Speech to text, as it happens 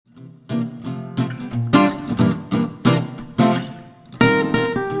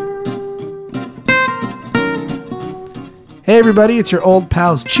Hey everybody, it's your old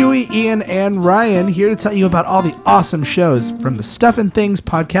pals Chewy, Ian, and Ryan here to tell you about all the awesome shows from the Stuff and Things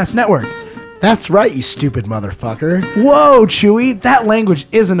Podcast Network. That's right, you stupid motherfucker. Whoa, Chewy, that language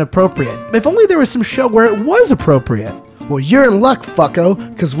isn't appropriate. If only there was some show where it was appropriate. Well, you're in luck,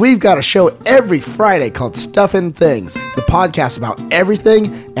 fucko, because we've got a show every Friday called Stuff and Things, the podcast about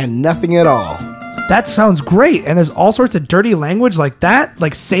everything and nothing at all. That sounds great, and there's all sorts of dirty language like that,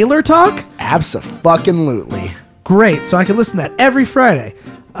 like sailor talk? Abso-fucking-lutely. Great, so I can listen to that every Friday.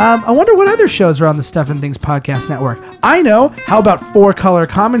 I wonder what other shows are on the Stuff and Things Podcast Network. I know. How about Four Color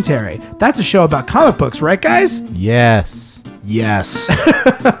Commentary? That's a show about comic books, right, guys? Yes. Yes.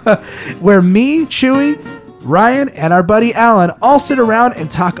 Where me, Chewy, Ryan, and our buddy Alan all sit around and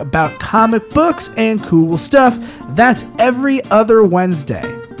talk about comic books and cool stuff. That's every other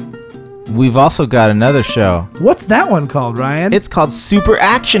Wednesday. We've also got another show. What's that one called, Ryan? It's called Super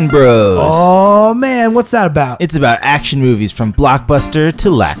Action Bros. Oh, man. What's that about? It's about action movies from blockbuster to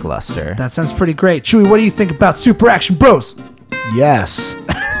lackluster. That sounds pretty great. Chewy, what do you think about Super Action Bros? Yes.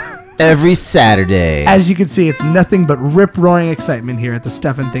 Every Saturday. As you can see, it's nothing but rip-roaring excitement here at the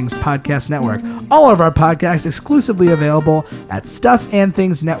Stuff and Things Podcast Network. All of our podcasts exclusively available at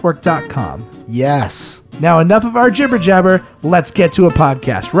stuffandthingsnetwork.com. Yes. Now, enough of our jibber-jabber. Let's get to a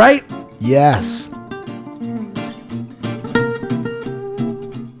podcast, right? Yes.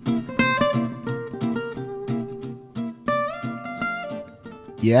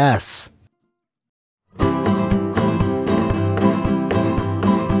 Yes.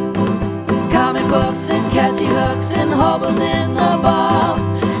 Comic books and catchy hooks and hobos in the buff,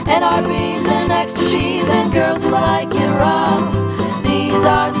 and RPs and extra cheese and girls who like it rough. These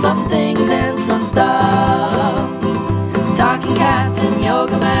are some things and some stuff. Talking cats and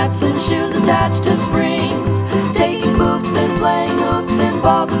yoga mats and shoes attached to springs, taking poops and playing hoops and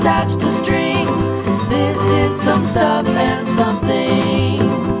balls attached to strings. This is some stuff and some things.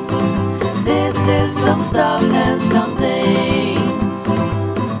 This is some stuff and some things.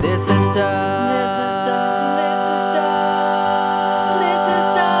 This is stuff. This is stuff. This is stuff. This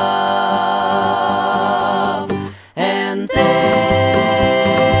is stuff and things.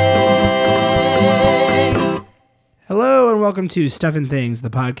 Hello, and welcome to Stuff and Things, the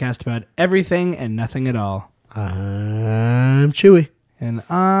podcast about everything and nothing at all. I'm Chewy. And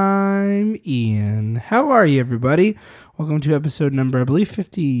I'm Ian. How are you, everybody? Welcome to episode number, I believe,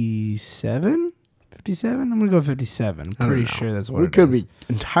 57? 57? I'm going to go 57. I'm pretty sure that's what We it could is. be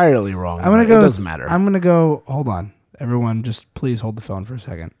entirely wrong. I'm gonna but go. It doesn't matter. I'm gonna go. Hold on, everyone. Just please hold the phone for a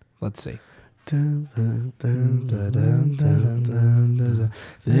second. Let's see. This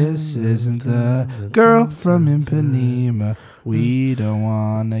isn't the girl from Ipanema. We don't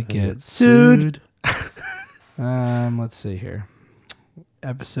wanna get sued. Let's see here.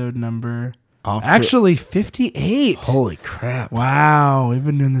 Episode number. Actually, 58. Holy crap. Wow, we've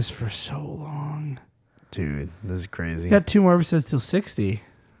been doing this for so long. Dude, this is crazy. We got 2 more episodes till 60.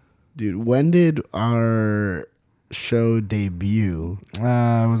 Dude, when did our show debut? It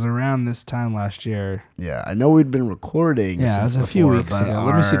was around this time last year. Yeah, I know we'd been recording. Yeah, it was since a few before, weeks but ago.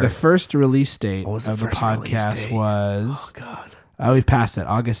 Let me see. The first release date What was of the the first release podcast date? was... Oh, God. we passed it.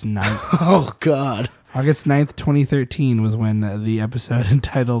 August 9th. Oh, God. August 9th, 2013 was when the episode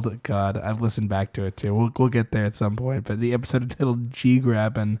entitled... God, I've listened back to it, too. We'll get there at some point. But the episode entitled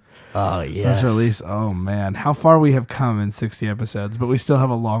G-Grabbin' Oh, yes. was released. Oh, man. How far we have come in 60 episodes, but we still have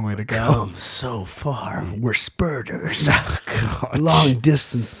a long way to go. Come so far. We're spurters. Long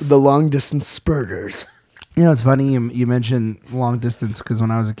distance. The long distance spurters. You know, it's funny you mentioned long distance because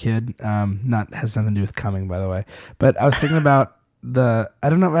when I was a kid, has nothing to do with coming, by the way. But I was thinking about I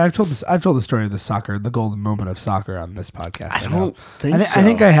don't know. I've told the story of the golden moment of soccer on this podcast. I don't think so. I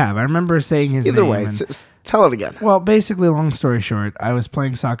think I have. I remember saying his Either name. way, tell it again. Well, basically, long story short, I was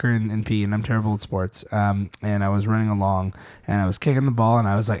playing soccer in PE, and I'm terrible at sports. And I was running along, and I was kicking the ball, and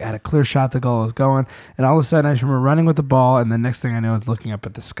I was like, I had a clear shot, the goal was going, and all of a sudden, I just remember running with the ball, and the next thing I know, I was looking up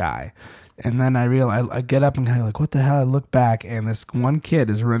at the sky. And then I realize, I get up and kind of like, what the hell? I look back, and this one kid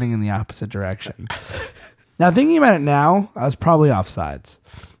is running in the opposite direction. Now, thinking about it now, I was probably offsides.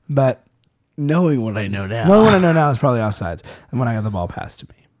 But Knowing what I know now. what I know now is probably offsides. And when I got the ball passed to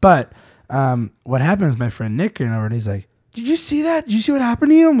me. But what happened is my friend Nick came over and he's like, did you see that? Did you see what happened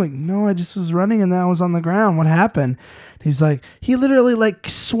to you? I'm like, no, I just was running and then I was on the ground. What happened? He's like, he literally like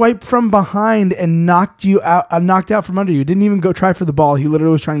swiped from behind and knocked you out, knocked out from under you. Didn't even go try for the ball. He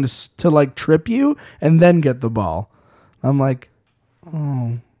literally was trying to like trip you and then get the ball. I'm like,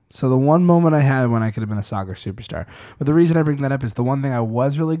 oh, So the one moment I had when I could have been a soccer superstar. But the reason I bring that up is the one thing I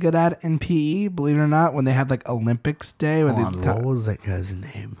was really good at in PE, believe it or not, when they had like Olympics Day. What was that guy's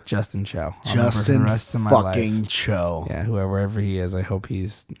name? Justin Cho. Justin the rest of my fucking life. Cho. Yeah, whoever he is, I hope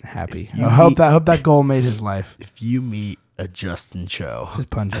he's happy. I hope that goal made his life. If you meet a Justin Cho, Just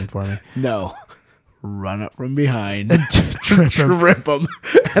punch him for me. no. Run up from behind, Trip him.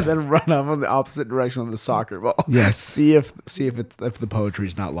 and then run up in the opposite direction with the soccer ball. Yes. See if the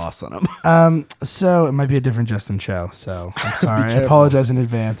poetry's not lost on him. So it might be a different Justin Cho. So I'm sorry. I careful. apologize in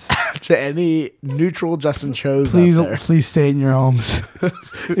advance. To any neutral Justin Cho's out there. Please stay in your homes.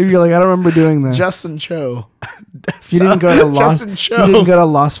 If you're like, I don't remember doing this. Justin Cho. You didn't go to Justin Cho. You didn't go to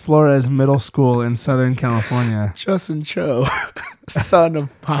Los Flores Middle School in Southern California. Justin Cho, son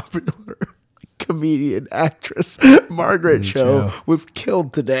of popular comedian actress Margaret Cho, was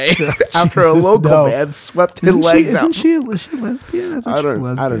killed today after a local man swept his legs out. Isn't she a lesbian? I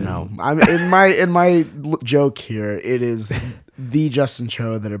don't know. I'm in my joke here. It is the Justin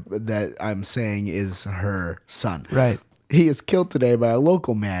Cho that I'm saying is her son. Right. He is killed today by a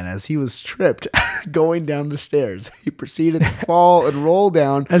local man as he was tripped going down the stairs. He proceeded to fall and roll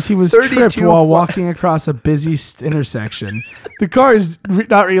down as he was tripped while walking across a busy intersection. The cars,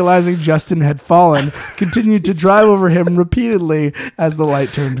 not realizing Justin had fallen, continued to drive over him repeatedly as the light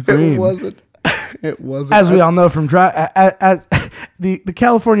turned green. It wasn't. As we all know from as the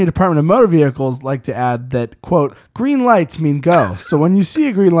California Department of Motor Vehicles like to add that, quote, green lights mean go. So when you see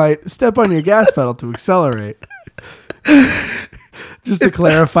a green light, step on your gas pedal to accelerate. Just to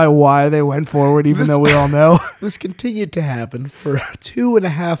clarify why they went forward, even though we all know. This continued to happen for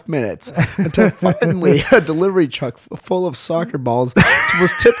 2.5 minutes until finally a delivery truck full of soccer balls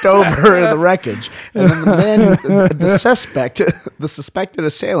was tipped over in the wreckage. And then the man, the suspected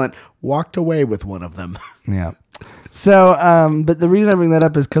assailant, walked away with one of them. Yeah. So, but the reason I bring that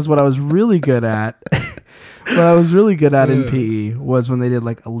up is because what I was really good at... in PE was when they did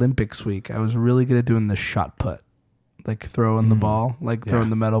like Olympics week. I was really good at doing the shot put. Like throwing the ball, throwing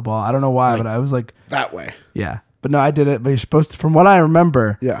the metal ball. I don't know why, but I was like that way. Yeah, but no, I did it. But you're supposed to, from what I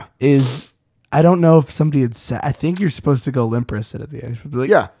remember, is I don't know if somebody had said. I think you're supposed to go limp wristed at the end. You're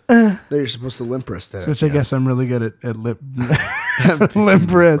like, you're supposed to limp wristed. Which I guess I'm really good at limp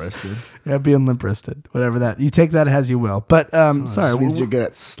wrist. Yeah, being limp wristed. Whatever that you take that as you will. But sorry, means you're good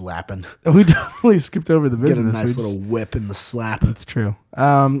at slapping. We totally skipped over the business. Get a nice little whip in the slap. That's true.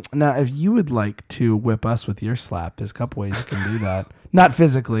 Now, if you would like to whip us with your slap, there's a couple ways you can do that. Not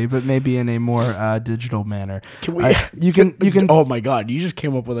physically, but maybe in a more digital manner. Can we? You can. Oh my God! You just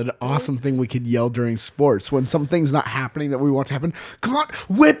came up with an awesome thing we could yell during sports when something's not happening that we want to happen. Come on,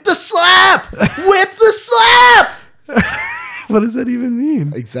 whip the slap! Whip the slap! What does that even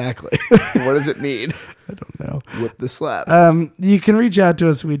mean? Exactly. What does it mean? I don't know. Whip the slap. You can reach out to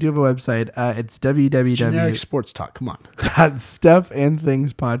us. We do have a website. It's www. Generic sports talk. Come on.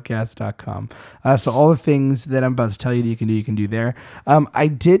 stuffandthingspodcast.com. So all the things that I'm about to tell you that you can do there. I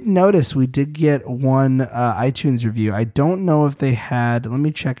did notice we did get one iTunes review. I don't know if they had. Let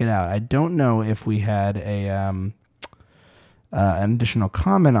me check it out. I don't know if we had an additional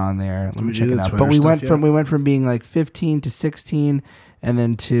comment on there. Let me check it out. But we went from being like 15 to 16 and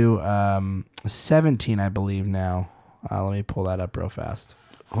then to 17, I believe now. Let me pull that up real fast.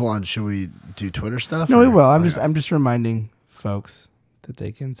 Hold on, should we do Twitter stuff? No, we will. I'm just reminding folks that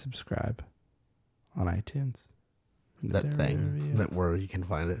they can subscribe on iTunes. That thing where you can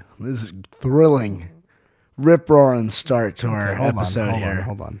find it. This is thrilling, rip-roaring start to our episode here.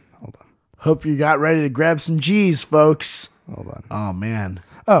 Hold on. Hope you got ready to grab some G's, folks. Hold on. Oh, man.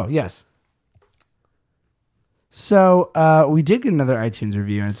 Oh, yes. So we did get another iTunes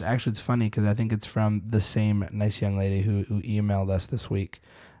review, and it's funny because I think it's from the same nice young lady who emailed us this week.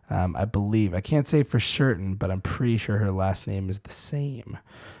 I believe. I can't say for certain, but I'm pretty sure her last name is the same.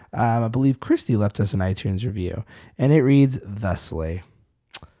 I believe Christy left us an iTunes review, and it reads thusly.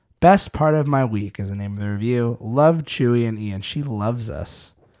 Best part of my week is the name of the review. Love Chewy and Ian. She loves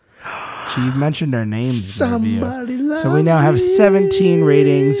us. She mentioned our names in the review. So we now have 17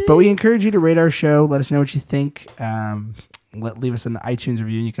 ratings, but we encourage you to rate our show. Let us know what you think. Leave us an iTunes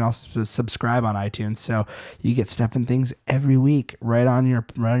review, and you can also subscribe on iTunes, so you get Stuff and Things every week right on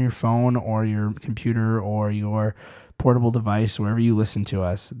your phone or your computer or your portable device, wherever you listen to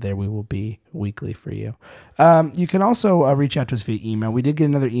us. There we will be weekly for you. You can also reach out to us via email. We did get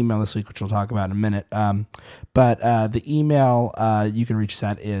another email this week, which we'll talk about in a minute. But the email you can reach us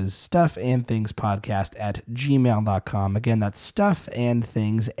at is stuffandthingspodcast@gmail.com. Again, that's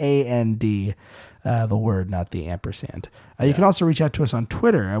stuffandthings, AND, The word, not the ampersand. You can also reach out to us on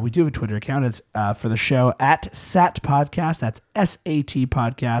Twitter. We do have a Twitter account. It's for the show at SAT Podcast. That's SAT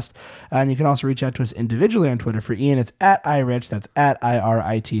Podcast. And you can also reach out to us individually on Twitter. For Ian, it's at iRich. That's at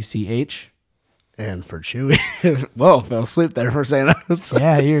IRITCH. And for Chewy, whoa, fell asleep there for saying that.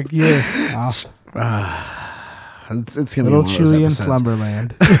 Yeah, you're off. It's gonna Little be one of those Chewy in episodes.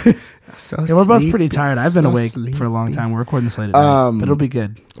 Slumberland. So Yeah, we're both sleepy, pretty tired. I've been so awake sleepy. for a long time. We're recording this late at night, but it'll be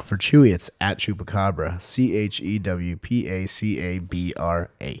good. For Chewy, it's at Chupacabra.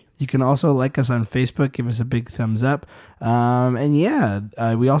 CHEWPACABRA. You can also like us on Facebook, give us a big thumbs up. And yeah,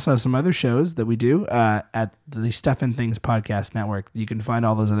 we also have some other shows that we do at the Stuff and Things Podcast Network. You can find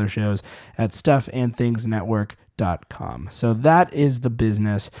all those other shows at stuffandthingsnetwork.com. So that is the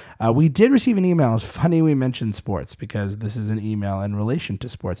business. We did receive an email. It's funny we mentioned sports because this is an email in relation to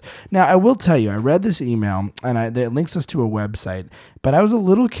sports. Now, I will tell you, I read this email and it links us to a website, but I was a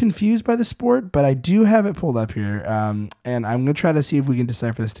little confused by the sport, but I do have it pulled up here. And I'm going to try to see if we can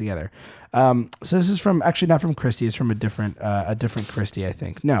decipher this together. So this is from, actually not from Christy. It's from a different Christy, I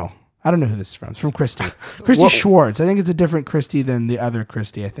think. No, I don't know who this is from. It's from Christy. Christy Schwartz. I think it's a different Christy than the other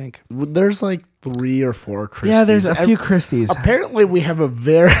Christy, I think. There's like 3 or 4 Christies. Yeah, there's a few Christies. Apparently, we have a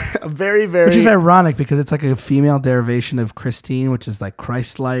very, Which is ironic because it's like a female derivation of Christine, which is like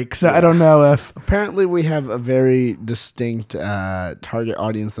Christ-like. So I don't know if... Apparently, we have a very distinct target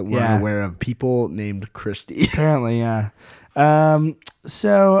audience that we're aware of. People named Christy. Apparently, yeah. Side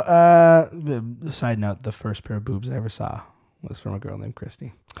note, the first pair of boobs I ever saw was from a girl named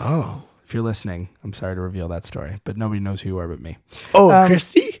Christy. Oh. If you're listening, I'm sorry to reveal that story, but nobody knows who you are but me. Oh,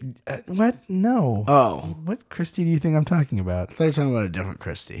 Christy? What? No. Oh. What Christy do you think I'm talking about? I thought you were talking about a different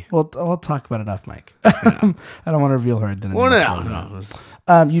Christy. Well, we'll talk about it off mic. I don't want to reveal her identity. Well,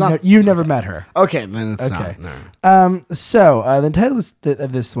 no. You've never met her. Okay, then it's Okay. not. No. So the title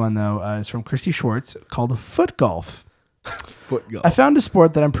of this one, though, is from Christy Schwartz called Foot Golf. Foot golf. I found a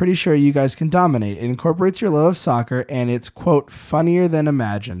sport that I'm pretty sure you guys can dominate. It incorporates your love of soccer, and it's, quote, funnier than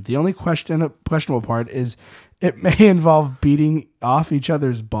imagined. The only questionable part is it may involve beating off each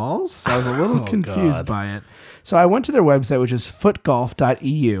other's balls. So I was a little confused by it. So I went to their website, which is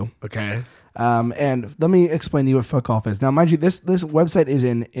footgolf.eu. Okay. And let me explain to you what foot golf is. Now, mind you, this website is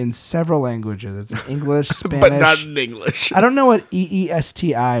in several languages. It's in English, Spanish. But not in English. I don't know what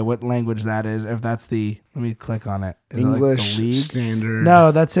EESTI, what language that is. If that's the, let me click on it. Is English it like the league? standard.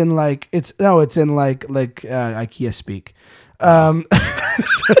 No, that's in like it's in like IKEA speak.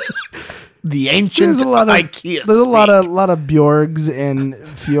 The ancient There's a lot of IKEA. There's a lot of Bjorgs and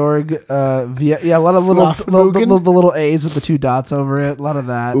Fjorg. A lot of the little A's with the 2 dots over it. A lot of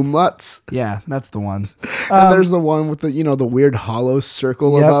that. Umlauts. Yeah, that's the ones. And there's the one with the the weird hollow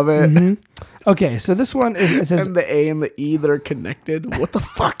circle above it. Mhm. Okay, so this one it says And the A and the E that are connected. What the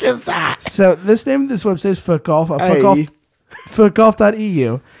fuck is that? so. This name of this website is Foot Golf. Hey.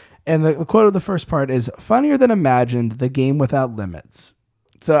 Footgolf.eu, and the quote of the first part is funnier than imagined. The game without limits.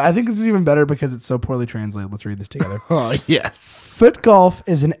 So I think this is even better because it's so poorly translated. Let's read this together. Oh, yes. Foot golf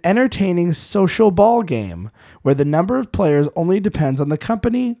is an entertaining social ball game where the number of players only depends on the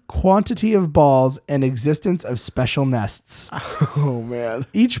company, quantity of balls, and existence of special nests. Oh, man.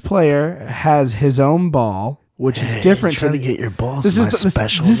 Each player has his own ball, which is different. Trying to get your balls This in is my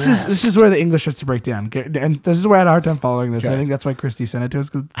special this nest. is where the English starts to break down, and this is where I had a hard time following this. Okay. I think that's why Christy sent it to us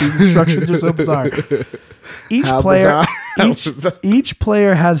because these instructions are so bizarre. Each How player, bizarre. How each, bizarre. each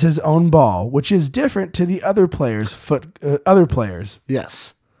player has his own ball, which is different to the other players' other players.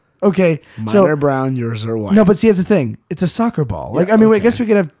 Yes. Okay, Mine so are brown, yours are white. no, but see, that's the thing. It's a soccer ball. Like, Yeah, I mean, I okay. guess we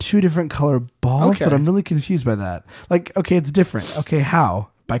could have 2 different color balls, Okay. but I'm really confused by that. Like, okay, it's different. Okay, how?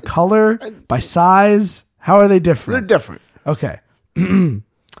 By color? By size? How are they They're different? different. Okay.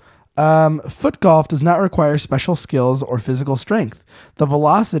 Foot golf does not require special skills or physical strength. The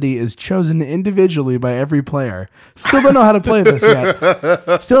velocity is chosen individually by every player. Still don't know how to play this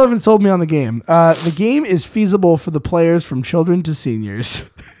yet. Still haven't sold me on the game. The game is feasible for the players from children to seniors.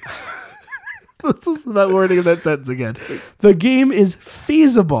 Let's listen to that wording of that sentence again. The game is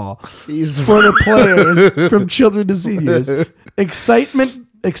feasible for the players from children to seniors.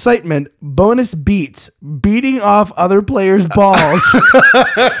 Excitement, bonus beats, beating off other players' balls,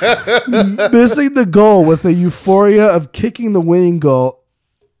 missing the goal with the euphoria of kicking the winning goal.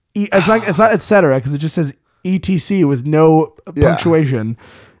 It's not etc. because it just says etc with no punctuation.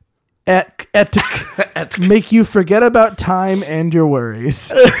 Etic. Make you forget about time and your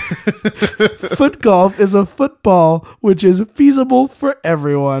worries. Foot golf is a football which is feasible for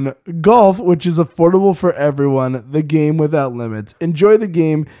everyone. Golf, which is affordable for everyone. The game without limits. Enjoy the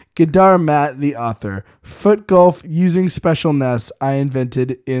game. Gedar Matt, the author. Foot golf using special nests I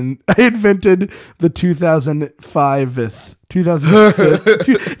invented the 2005. It's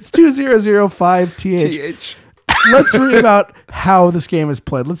 2005th. Let's read about how this game is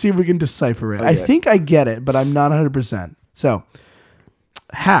played. Let's see if we can decipher it. Okay. I think I get it, but I'm not 100%. So,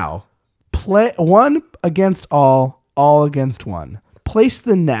 how? Play one against all against one. Place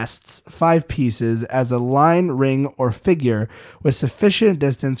the nests, 5 pieces, as a line, ring, or figure with sufficient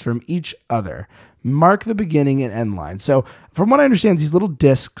distance from each other. Mark the beginning and end line. So, from what I understand, these little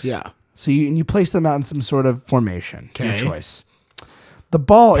discs. Yeah. So you place them out in some sort of formation. Okay. Your choice. The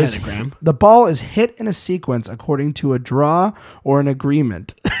ball is hit in a sequence according to a draw or an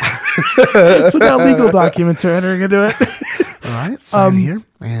agreement. So now legal documents are entering into it. All right, sign here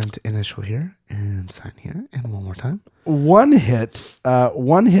and initial here and sign here and one more time. One hit at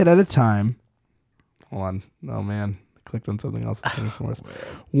a time. Hold on. Oh man, I clicked on something else.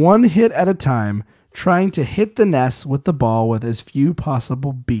 One hit at a time, trying to hit the nest with the ball with as few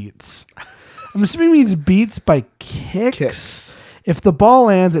possible beats. I'm assuming it means beats by kicks. If the ball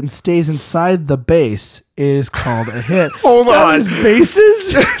lands and stays inside the base, it is called a hit. Hold on.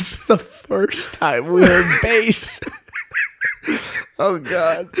 Bases? This is the first time we heard base. Oh,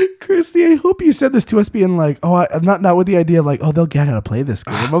 God. Christy, I hope you said this to us being like, I'm not with the idea of like, they'll get how to play this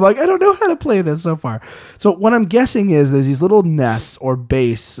game. I'm like, I don't know how to play this so far. So what I'm guessing is there's these little nests or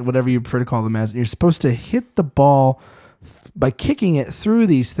base, whatever you prefer to call them as, and you're supposed to hit the ball by kicking it through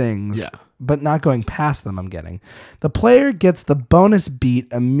these things. Yeah. But not going past them, I'm getting. The player gets the bonus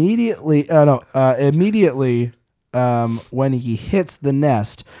beat immediately when he hits the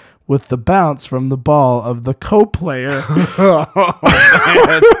nest with the bounce from the ball of the co-player. Or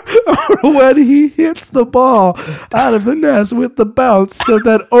when he hits the ball out of the nest with the bounce so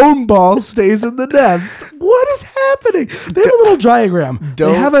that own ball stays in the nest. What is happening? They have a little diagram.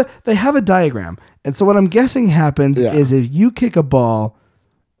 They have a diagram. And so what I'm guessing happens is if you kick a ball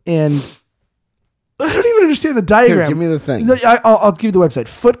and... I don't even understand the diagram. Here, give me the thing. I'll give you the website.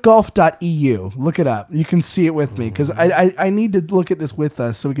 Footgolf.eu. Look it up. You can see it with me because I need to look at this with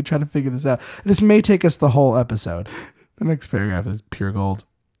us so we can try to figure this out. This may take us the whole episode. The next paragraph is pure gold.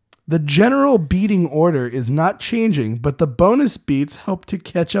 The general beating order is not changing, but the bonus beats help to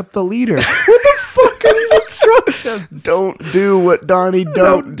catch up the leader. What the fuck are these instructions? Don't do what Donnie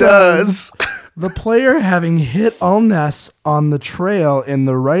Don't does. The player having hit all nests on the trail in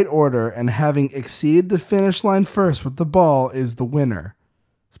the right order and having exceeded the finish line first with the ball is the winner.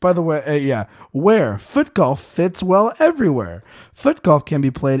 So by the way, where foot golf fits well everywhere. Foot golf can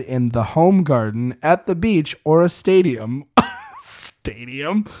be played in the home garden, at the beach, or a stadium.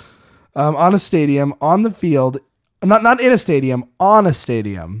 On a stadium, on the field. Not in a stadium, on a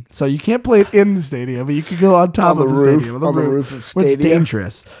stadium. So you can't play it in the stadium, but you can go on top of the stadium. On the roof of stadium. It's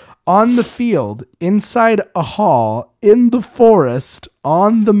dangerous. On the field, inside a hall, in the forest,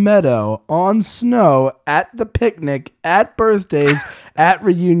 on the meadow, on snow, at the picnic, at birthdays, at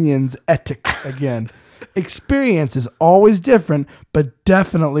reunions, etic again. Experience is always different, but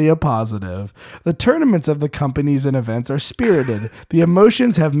definitely a positive. The tournaments of the companies and events are spirited. The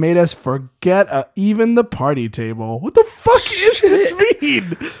emotions have made us forget even the party table. What the fuck is this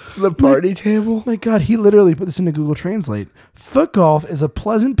mean? The party table? Oh my God, he literally put this into Google Translate. Foot golf is a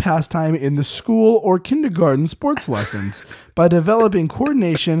pleasant pastime in the school or kindergarten sports lessons by developing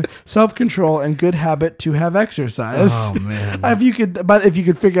coordination, self-control, and good habit to have exercise. Oh, man. if you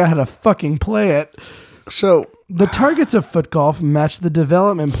could figure out how to fucking play it. So the targets of foot golf match the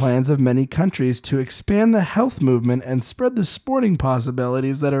development plans of many countries to expand the health movement and spread the sporting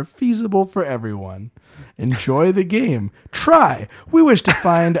possibilities that are feasible for everyone. Enjoy the game. Try. We wish to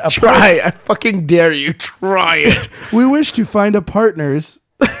find a I fucking dare you. Try it. We wish to find a partners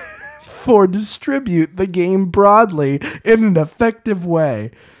for distribute the game broadly in an effective way.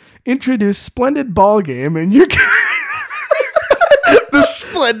 Introduce Splendid Ball Game and you can The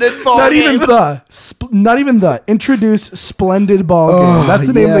Splendid Ball Game. Not even the. Introduce Splendid Ball Game. That's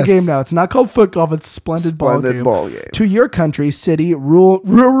the name of the game now. It's not called foot golf. It's Splendid Ball Game. To your country, city,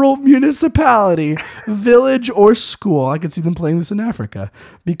 rural municipality, village, or school. I could see them playing this in Africa.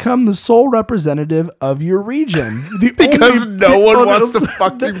 Become the sole representative of your region. Because no one wants to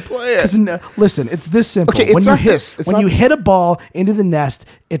fucking play it. Listen, it's this simple. Okay, when you hit a ball into the nest,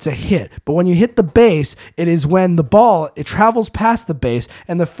 it's a hit. But when you hit the base, it is when the ball, it travels past the base,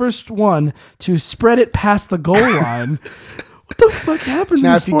 and the first one to spread it past the goal line. What the fuck happens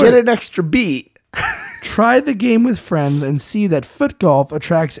Now, in if you sport? get an extra beat, Try the game with friends and see that foot golf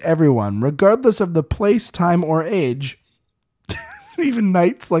attracts everyone, regardless of the place, time, or age. Even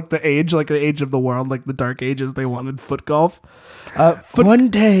knights, like the age of the world, like the Dark Ages, they wanted foot golf. one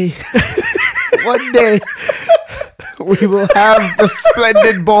day, we will have the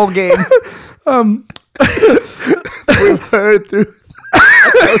splendid bowl game. We've heard through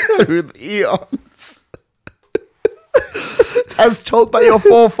the eons. As told by your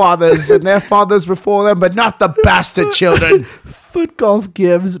forefathers and their fathers before them, but not the bastard children. Foot golf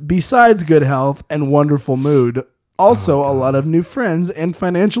gives, besides good health and wonderful mood, also a lot of new friends and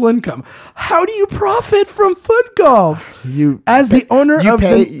financial income. How do you profit from foot golf? As the owner of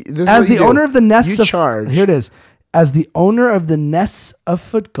the nests You of charge. Here it is. As the owner of the nests of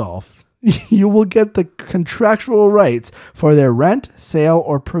foot golf, you will get the contractual rights for their rent, sale,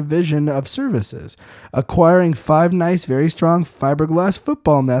 or provision of services, acquiring 5 nice, very strong fiberglass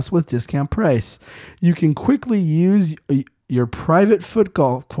football nests with discount price. You can quickly use your private foot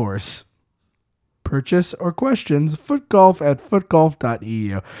golf course. Purchase or questions, footgolf at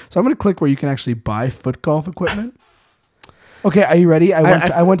footgolf.eu. So I'm going to click where you can actually buy foot golf equipment. Okay, are you ready?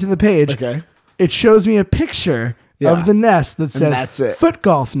 I went to the page. Okay. It shows me a picture of the nest that says that's it. foot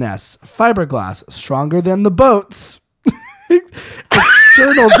golf nests, fiberglass, stronger than the boats.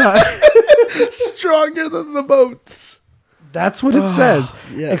 External time. Stronger than the boats. That's what it says.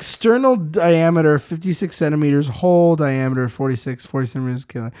 yes. External diameter 56 centimeters, hole diameter 40 centimeters.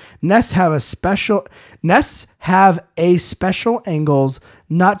 Nests have a special angles,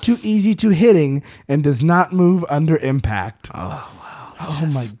 not too easy to hitting, and does not move under impact. Oh wow! Oh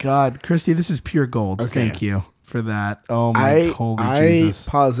my God, Christy, this is pure gold. Okay. Thank you for that. Oh my holy Jesus!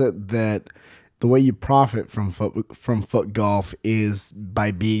 I posit that the way you profit from foot golf is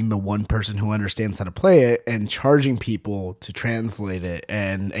by being the one person who understands how to play it and charging people to translate it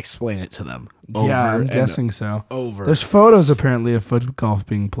and explain it to them. Yeah, I'm guessing so. Over. There's photos apparently of foot golf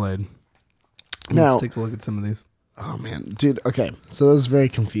being played. Now- Let's take a look at some of these. Oh man, dude. Okay, so that was very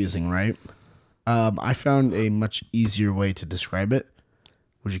confusing, right? I found a much easier way to describe it.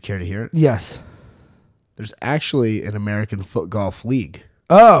 Would you care to hear it? Yes. There's actually an American foot golf league.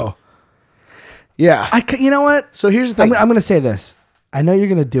 Oh. Yeah. You know what? So here's the thing. I'm going to say this. I know you're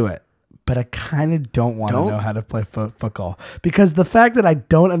going to do it, but I kind of don't want to Don't? know how to play foot golf because the fact that I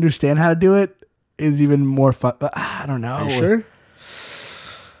don't understand how to do it is even more fun. But I don't know. Are you sure?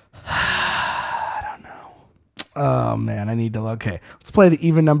 Oh man, I need to. Okay, let's play the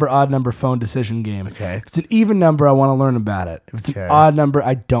even number, odd number phone decision game. Okay. If it's an even number, I want to learn about it. If it's Okay. an odd number,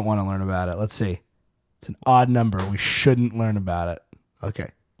 I don't want to learn about it. Let's see. It's an odd number. We shouldn't learn about it. Okay.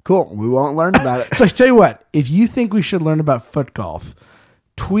 Cool. We won't learn about it. So I tell you what, if you think we should learn about foot golf,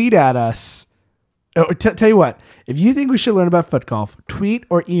 tweet at us. Tell you what, if you think we should learn about foot golf, tweet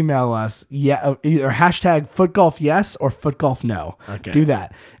or email us. Yeah, either hashtag foot golf yes or foot golf no. Okay. Do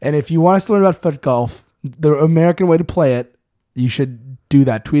that. And if you want us to learn about foot golf, the American way to play it, you should do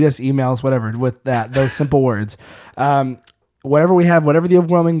that. Tweet us, email us, whatever, with those simple words. Whatever we have, whatever the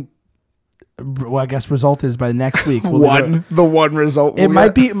overwhelming, I guess, result is by next week. We'll the one result. it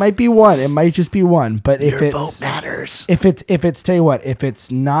might be one. It might just be one. But if it's vote matters. if it's tell you what, if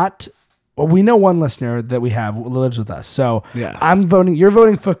it's not, well, we know one listener that we have who lives with us. So Yeah. I'm voting. You're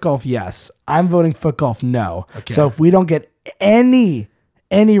voting foot golf yes. I'm voting foot golf no. Okay. So if we don't get any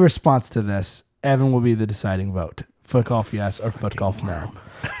response to this, Evan will be the deciding vote. Foot golf yes or foot golf no.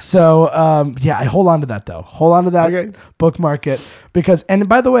 So I hold on to that though. Hold on to that. Okay. Bookmark it because. And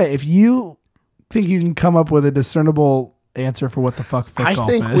by the way, if you think you can come up with a discernible answer for what the fuck foot I golf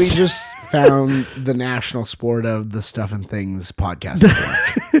think is, we just found the national sport of the Stuff and Things podcast.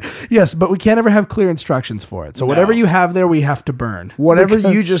 network. yes, but we can't ever have clear instructions for it. So whatever you have there, we have to burn. Whatever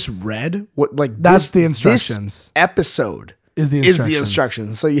Because you just read, That's the instructions. This episode is the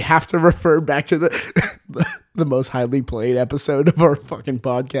instructions. So you have to refer back to the most highly played episode of our fucking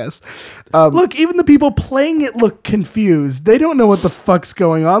podcast. Look, even the people playing it look confused. They don't know what the fuck's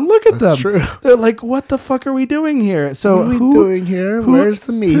going on. Look at That's them. true. They're like, "What the fuck are we doing here?" So What are we doing here? Where's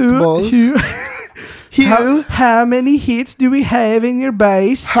the meatballs? How many hits do we have in your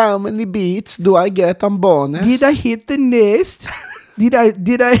base? How many beats do I get on bonus? Did I hit the nest? Did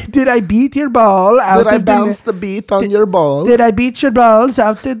I beat your ball out Did I of bounce the beat on your ball? Did I beat your balls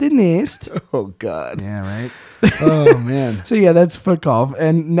out of the nest? Oh God. Yeah, right. Oh man. So yeah, that's foot golf.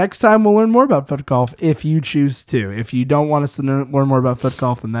 And next time we'll learn more about foot golf if you choose to. If you don't want us to learn more about foot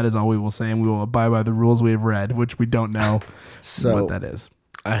golf, then that is all we will say, and we will abide by the rules we have read, which we don't know So what that is.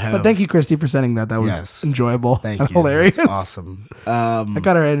 I have. But thank you, Christy, for sending that. That was Yes. enjoyable. Thank and you. hilarious. That's awesome. I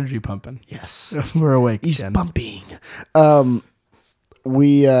got our energy pumping. Yes. We're awake. He's again. bumping. I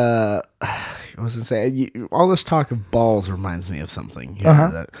was gonna say all this talk of balls reminds me of something. You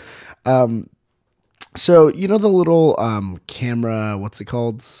know that? So you know the little camera, what's it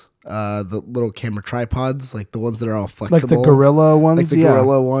called? The little camera tripods, like the ones that are all flexible, Like the Gorilla ones, like the yeah.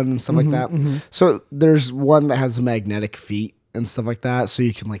 Gorilla one and stuff like that. So there's one that has magnetic feet and stuff like that, so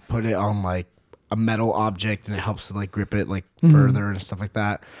you can like put it on like a metal object and it helps to like grip it like further and stuff like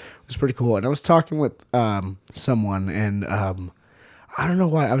that. It was pretty cool. And I was talking with someone and I don't know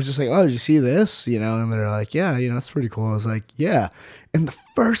why. I was just like, oh, did you see this? You know, and they're like, yeah, you know, it's pretty cool. I was like, yeah. And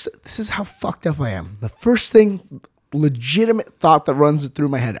this is how fucked up I am. The first thing, legitimate thought that runs through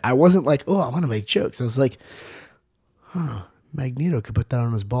my head. I wasn't like, oh, I want to make jokes. I was like, Magneto could put that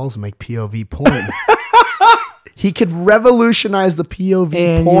on his balls and make POV porn. He could revolutionize the POV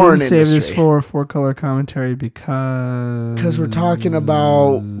And porn you didn't save industry. this for 4-color commentary because We're talking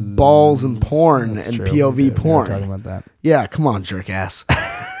about balls and porn That's and true. POV We were porn. talking about that. Yeah, come on, jerk ass.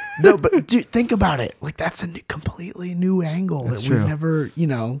 No, but dude, think about it. Like that's a completely new angle That's that true. we've never, you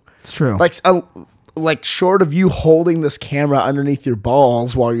know, It's true. like short of you holding this camera underneath your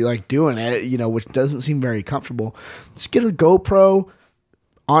balls while you're like doing it, you know, which doesn't seem very comfortable. Just get a GoPro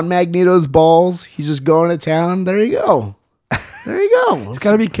on Magneto's balls. He's just going to town. There you go. There you go. He's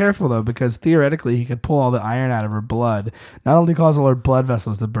got to be careful though, because theoretically he could pull all the iron out of her blood. Not only cause all her blood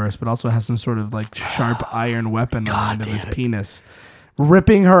vessels to burst, but also has some sort of like sharp iron weapon on the end of his penis,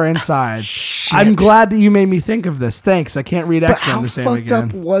 ripping her inside. Shit. I'm glad that you made me think of this. Thanks. I can't read But X-Men how the same fucked again.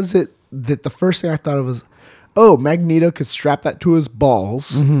 up was it that the first thing I thought of was, oh, Magneto could strap that to his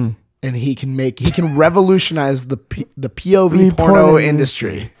balls and he can revolutionize the POV porno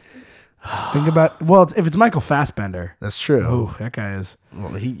industry. Think about if it's Michael Fassbender. That's true. Oh, that guy is.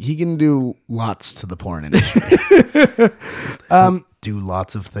 Well, he can do lots to the porn industry. Do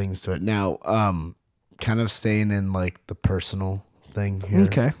lots of things to it. Now, kind of staying in like the personal thing here.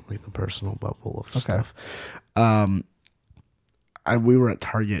 Okay. Like the personal bubble of stuff. We were at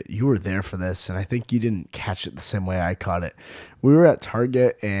Target. You were there for this, and I think you didn't catch it the same way I caught it. We were at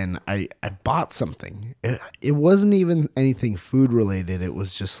Target, and I bought something. It wasn't even anything food related. It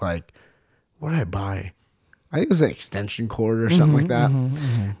was just like, what did I buy? I think it was an extension cord or something like that.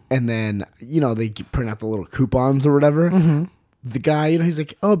 And then, you know, they print out the little coupons or whatever. The guy, you know, he's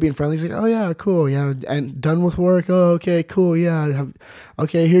like, oh, being friendly. He's like, oh, yeah, cool. Yeah. And done with work. Oh, okay, cool. Yeah.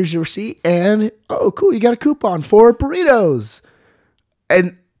 Okay, here's your receipt. And, oh, cool. You got a coupon for burritos.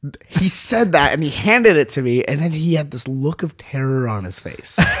 And he said that and he handed it to me. And then he had this look of terror on his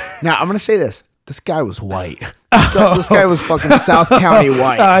face. Now, I'm going to say this. This guy was white. This guy was fucking South County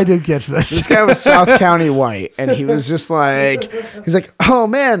white. I did catch this. This guy was South County white. And he was just like, he's like, oh,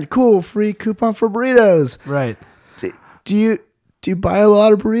 man, cool. Free coupon for burritos. Right. Do you buy a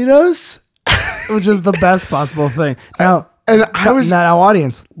lot of burritos? Which is the best possible thing. Now, now,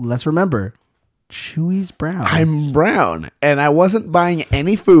 audience, let's remember, Chewy's brown. I'm brown, and I wasn't buying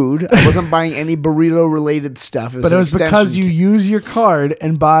any food. I wasn't buying any burrito-related stuff. But it was because you use your card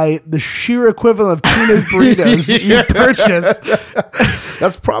and buy the sheer equivalent of Tina's burritos that you purchase.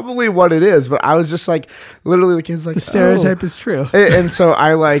 That's probably what it is. But I was just like, literally, the kid's like, The stereotype is true. And so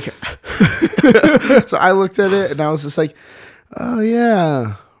I like, so I looked at it, and I was just like, oh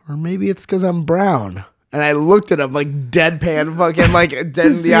yeah, or maybe it's because I'm brown. And I looked at him like deadpan, fucking like dead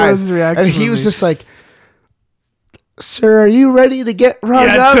in the eyes. And he was just like, sir, are you ready to get rung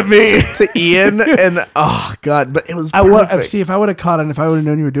up? To me. to Ian. And oh, God. But it was See, perfect. if I would have caught it and if I would have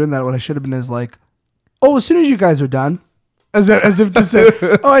known you were doing that, what I should have been is like, oh, as soon as you guys are done. As if to say,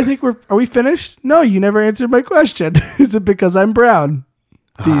 oh, I think are we finished? No, you never answered my question. Is it because I'm brown?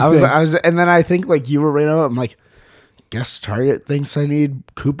 I was, and then I think like you were right on. I'm like, guess Target thinks I need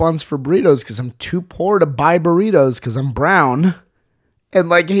coupons for burritos because I'm too poor to buy burritos because I'm brown. And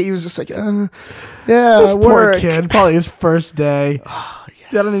like he was just like, yeah, This poor work. kid, probably his first day. Oh,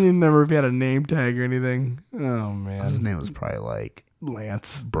 yes. I don't even remember if he had a name tag or anything. Oh man, His name was probably like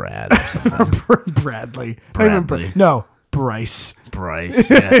Lance Brad or something. Bradley. Not even Bradley. No, Bryce.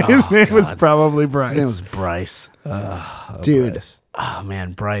 Bryce. Yeah. His name was God. probably Bryce. His name was Bryce. Dude. Bryce. Oh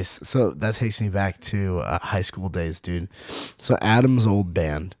man, Bryce. So that takes me back to high school days, dude. So Adam's old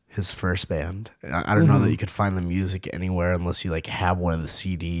band, his first band. I don't know that you could find the music anywhere unless you like have one of the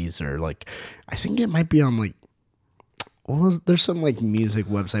CDs or like, I think it might be on like, there's some like music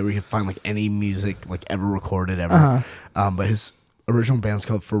website where you can find like any music like ever recorded ever. But his original band's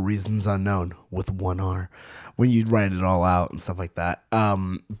called For Reasons Unknown with one R. When you'd write it all out and stuff like that.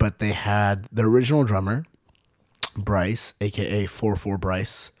 But they had the original drummer. Bryce, aka 4-4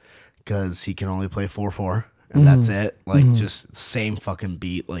 Bryce, because he can only play 4-4, and that's it. Like just same fucking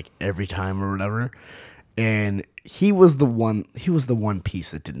beat like every time or whatever. And he was the one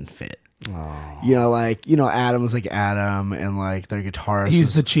piece that didn't fit. Oh. You know, like, you know, Adam was like Adam, and like their guitarist.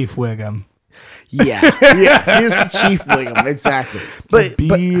 He's the Chief Wiggum. Yeah, he's the Chief Wiggum, exactly. But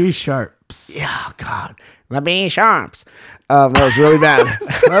B Sharps. Yeah, oh God, the B Sharps. That was really bad.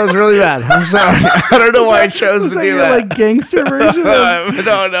 I'm sorry. I don't know why I chose to do that. Like gangster version. I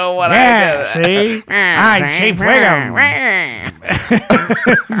don't know what I did. See, I'm Chief Wiggum.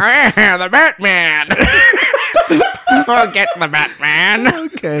 The Batman. I'll get the Batman.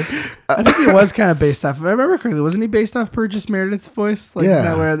 Okay, I think he was kind of based off. If I remember correctly, wasn't he based off Burgess Meredith's voice? Like,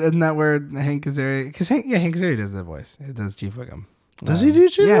 yeah. Isn't that where Hank Azaria? Because Hank Azaria does that voice. It does Chief Wiggum. Does he do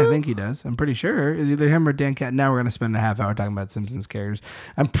Chief Yeah, Wiggum? I think he does. I'm pretty sure. It's either him or Dan Cat. Now we're going to spend a half hour talking about Simpsons characters.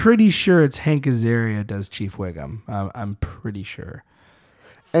 I'm pretty sure it's Hank Azaria does Chief Wiggum. I'm pretty sure.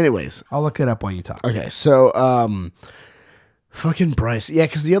 Anyways. I'll look it up while you talk. Okay, so, fucking Bryce. Yeah,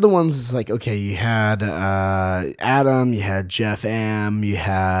 because the other ones is like, okay, you had Adam, you had Jeff Am, you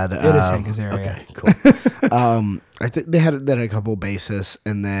had... It is Hank Azaria. Okay, cool. I think they had a couple bassists,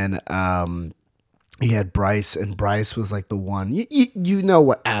 and then... he had Bryce, and Bryce was like the one. You know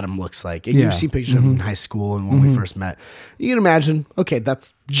what Adam looks like. And you've seen pictures of him in high school and when we first met. You can imagine, okay,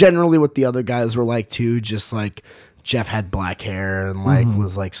 that's generally what the other guys were like too. Just like Jeff had black hair and like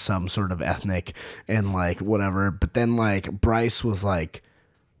was like some sort of ethnic and like whatever. But then like Bryce was like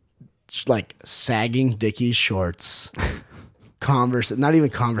sagging Dickies shorts. Converse, not even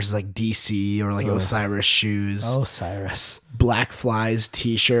Converse, like DC or like Osiris shoes. Osiris. Black Flies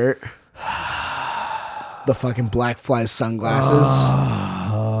t-shirt. The fucking Black Flies sunglasses,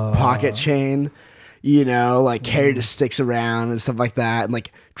 pocket chain, you know, like carried his sticks around and stuff like that, and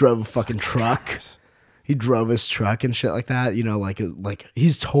like drove a fucking truck. He drove his truck and shit like that, you know, like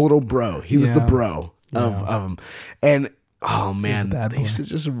he's total bro. He was the bro of him, and oh man, they used to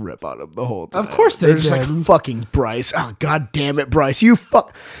just rip on him the whole time. Of course they're they just did. like fucking Bryce. Oh god damn it, Bryce, you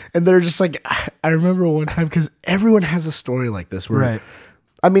fuck. And they're just like, I remember one time because everyone has a story like this where. Right.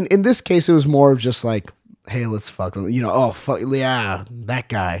 I mean, in this case, it was more of just like, hey, let's fuck with, you know, oh, fuck, yeah, that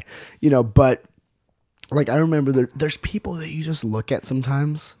guy, you know, but like, I remember there's people that you just look at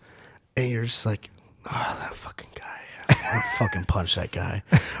sometimes and you're just like, oh, that fucking guy. I would fucking punch that guy.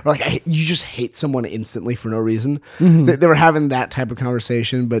 Or like, you just hate someone instantly for no reason. They were having that type of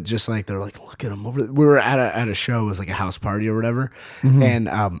conversation, but just like, they're like, look at him over there. We were at a show, it was like a house party or whatever. And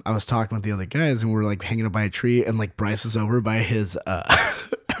I was talking with the other guys and we were like hanging up by a tree and like Bryce was over by his,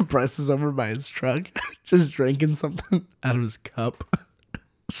 truck, just drinking something out of his cup.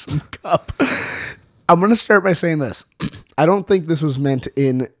 Some cup. I'm going to start by saying this. I don't think this was meant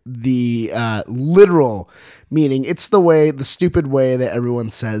in the literal meaning. It's the stupid way that everyone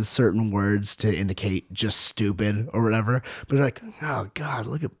says certain words to indicate just stupid or whatever. But like, oh God,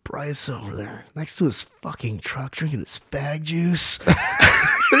 look at Bryce over there next to his fucking truck drinking his fag juice.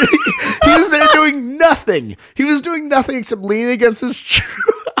 He was there doing nothing. He was doing nothing except leaning against his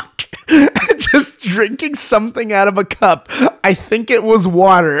truck and just drinking something out of a cup. I think it was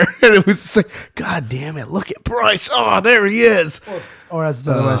water. And it was just like, God damn it, look at Bryce. Oh, there he is. Or as it's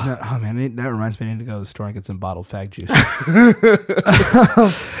otherwise known. Oh man, that reminds me. I need to go to the store and get some bottled fag juice.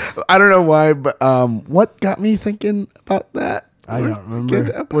 I don't know why, but what got me thinking about that? I don't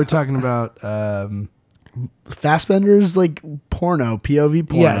remember. We're talking about Fassbender's like porno, POV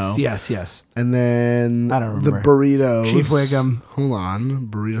porno. Yes. And then I don't the remember. burritos. Chief Wiggum. Hold on,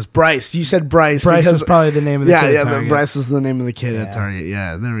 burritos. Bryce. You said Bryce. Bryce because, is probably the name of the kid at Target. Bryce is the name of the kid at Target.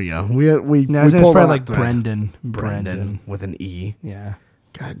 Yeah, there we go. We No, his name's pulled probably out like thread. Brendan with an E. Yeah.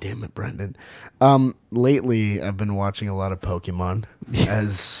 God damn it, Brendan. Lately I've been watching a lot of Pokemon,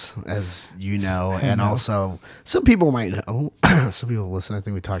 as you know, and also some people might know. Some people listen. I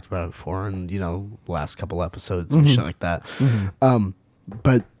think we talked about it before, and you know, last couple episodes and shit like that.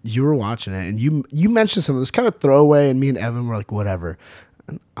 But you were watching it, and you mentioned something. It was kind of throwaway, and me and Evan were like, whatever.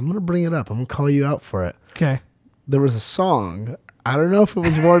 And I'm gonna bring it up. I'm gonna call you out for it. Okay. There was a song. I don't know if it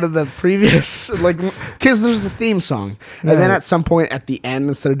was one of the previous, like, because there's a theme song. And then at some point at the end,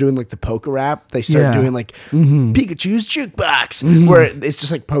 instead of doing like the poker rap, they started doing like Pikachu's Jukebox, where it's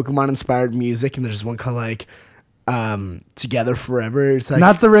just like Pokemon inspired music. And there's one called like Together Forever. It's like,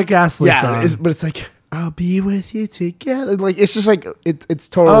 Not the Rick Astley song. but it's like, I'll be with you together. Like it's just like it's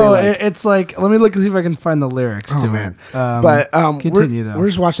totally. It's like, let me look and see if I can find the lyrics to man. it. But continue though. we're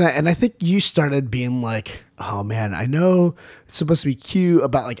just watching that, and I think you started being like, "Oh man, I know it's supposed to be cute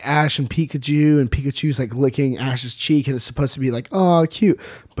about like Ash and Pikachu's like licking Ash's cheek, and it's supposed to be like, oh, cute,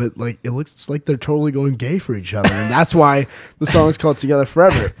 but like it looks like they're totally going gay for each other, and that's why the song is called Together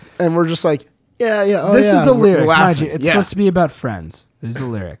Forever." And we're just like, yeah. This is the we're lyrics, mind laughing. you. It's supposed to be about friends. This is the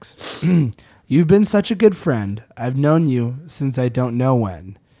lyrics. You've been such a good friend. I've known you since I don't know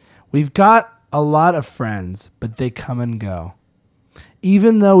when. We've got a lot of friends, but they come and go.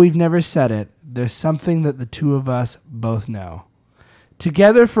 Even though we've never said it, there's something that the two of us both know.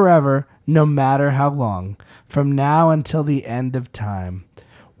 Together forever, no matter how long, from now until the end of time.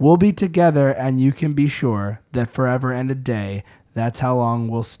 We'll be together, and you can be sure that forever and a day, that's how long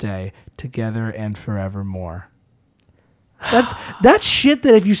we'll stay, together and forevermore. That's shit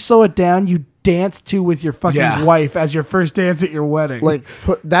that if you slow it down, you dance to with your fucking wife as your first dance at your wedding. Like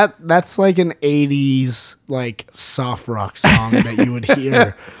that's like an 80s like soft rock song that you would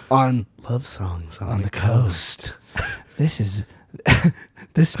hear on Love Songs on the Coast. This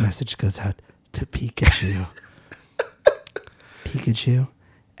message goes out to Pikachu. Pikachu,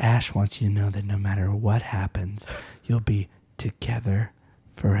 Ash wants you to know that no matter what happens, you'll be together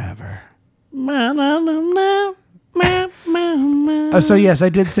forever. So yes, I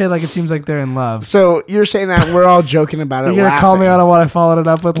did say like it seems like they're in love. So you're saying that we're all joking about it. You're gonna call me out on what I followed it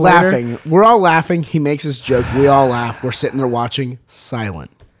up with laughing. later? We're all laughing. He makes this joke. We all laugh. We're sitting there watching,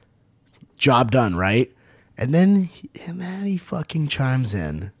 silent. Job done, right? And then he fucking chimes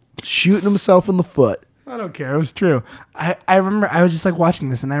in, shooting himself in the foot. I don't care. It was true. I remember I was just like watching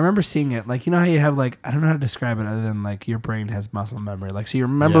this and I remember seeing it. Like, you know how you have like, I don't know how to describe it other than like your brain has muscle memory. Like, so you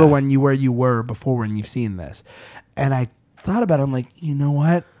remember where you were before when you've seen this. And I thought about it. I'm like, you know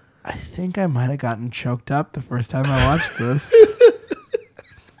what? I think I might have gotten choked up the first time I watched this.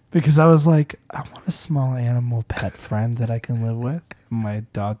 Because I was like, I want a small animal pet friend that I can live with. And my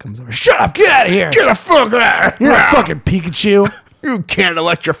dog comes over. Shut up! Get out of here! Get the fuck out! You're a fucking Pikachu. You can't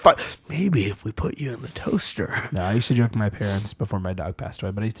electrify. Maybe if we put you in the toaster. No, I used to joke with my parents before my dog passed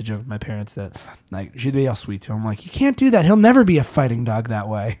away, but I used to joke with my parents that, like, she'd be all sweet to him. I'm like, you can't do that. He'll never be a fighting dog that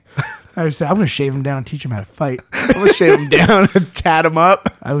way. I would say, I'm going to shave him down and teach him how to fight. I'm going to shave him down and tat him up.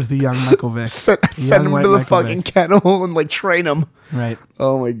 I was the young Michael Vick. Send him to the fucking kennel and, like, train him. Right.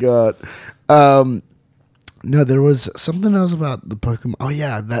 Oh, my God. No, there was something else about the Pokemon. Oh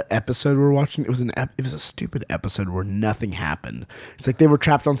yeah, that episode we were watching. It was a stupid episode where nothing happened. It's like they were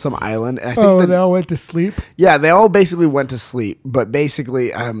trapped on some island. And I think they all went to sleep. Yeah, they all basically went to sleep. But basically,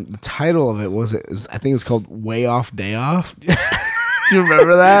 the title of it was I think it was called Way Off Day Off. Do you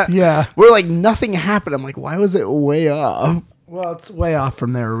remember that? Yeah. Where like nothing happened. I'm like, why was it way off? Well, it's way off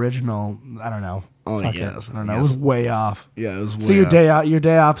from their original. I don't know. Oh, Fuck yes. it. I don't know. It was way off. Yeah, it was way So your off. your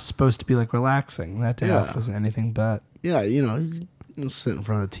day off is supposed to be like relaxing. That day Yeah. off wasn't anything but. Yeah, you sit in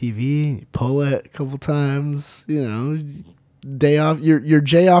front of the TV, you pull it a couple times, day off, your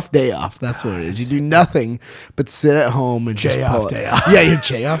J off day off. That's what it is. You do nothing but sit at home and just J pull off it. day off. Yeah, your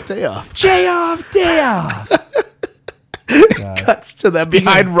J off day off. J off day off. Cuts to them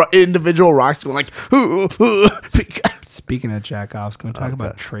behind individual rocks going like, Speaking of jack offs, can we talk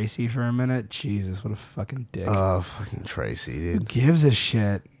about Tracy for a minute? Jesus, what a fucking dick. oh, fucking Tracy, Who dude. gives a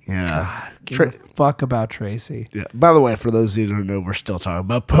shit? Yeah. Give a fuck about Tracy. Yeah. By the way, for those of you who don't know, we're still talking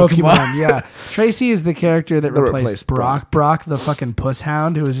about Pokemon. Pokemon, yeah. Tracy is the character that replaced replaced Brock. Brock, the fucking puss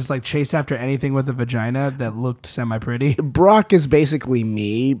hound, who was just like chase after anything with a vagina that looked semi-pretty. Brock is basically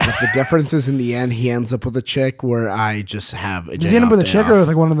me, but the difference is in the end he ends up with a chick where I just have a Does he end up with a chick or with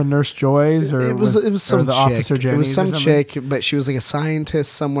like one of the Nurse Joys? Or it was some the chick. Officer Jenny? It was some chick, but she was like a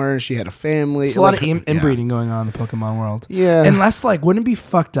scientist somewhere and she had a family. There's a lot of inbreeding going on in the Pokemon world. Yeah. Unless, like, wouldn't it be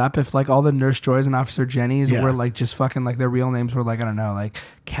fucked up if, like, all the Nurse Joys and Officer Jennies Yeah. were, like, just fucking, like, their real names were, like, I don't know, like,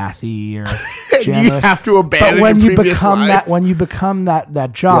 Kathy or You Janice. have to abandon But when your you previous become life. when you become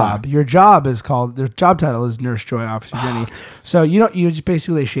that job, your job is called, their job title is Nurse Joy, Officer Jenny. So you just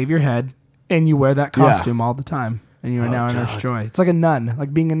basically shave your head and you wear that costume all the time. And you are now a Nurse Joy. It's like a nun,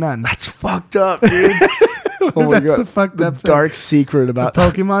 like being a nun. That's fucked up, dude. Oh my That's god, the fucked up thing. dark secret about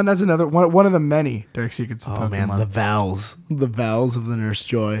Pokemon. That's another one of the many dark secrets of Oh Pokemon. man, the vowels of the Nurse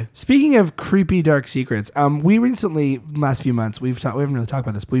Joy. Speaking of creepy dark secrets, we recently, last few months, we haven't really talked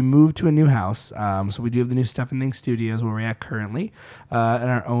about this, but we moved to a new house. So we do have the new Stuff and Things Studios where we're at currently, in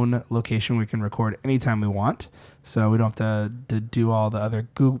our own location. We can record anytime we want, so we don't have to do all the other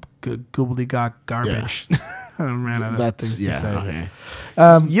gobbledygook garbage. I ran out of things to say. Okay.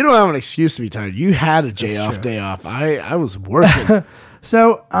 You don't have an excuse to be tired. You had a J off true. day off. I was working.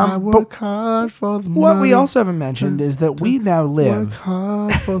 So, I but work hard for the what money. we also haven't mentioned is that we now Work live.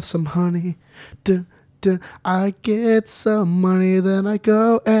 hard for some honey. Duh, duh. I get some money, then I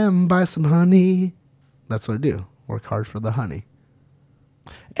go and buy some honey. That's what I do. Work hard for the honey.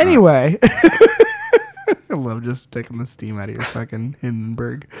 Anyway, I love just taking the steam out of your fucking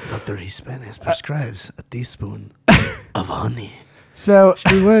Hindenburg. Dr. Hispanis prescribes a teaspoon of honey. So,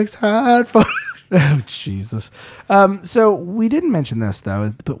 He works hard for... oh, Jesus. So we didn't mention this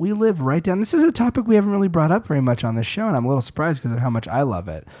though, but we live right down. This is a topic we haven't really brought up very much on this show, and I'm a little surprised because of how much I love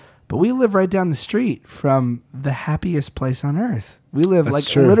it. But we live right down the street from the happiest place on earth. We live That's like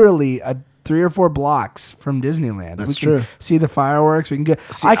true. literally 3 or 4 blocks from Disneyland. That's we can true. see the fireworks. We can get.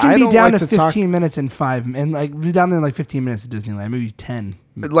 See, I can I be don't down like to to talk- 15 minutes in 5, and like be down there in like 15 minutes at Disneyland, maybe 10.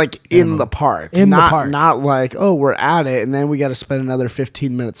 Like in the park. In the not, park. Not like, oh, we're at it, and then we got to spend another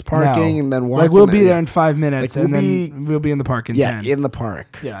 15 minutes parking, No. and then walking. Like we'll be there in 5 minutes, Like, and we'll then we'll be in the park in 10. in the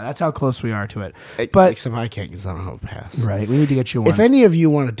park. Yeah, that's how close we are to it. But Except I can't because I don't have a pass. right, we need to get you one. If any of you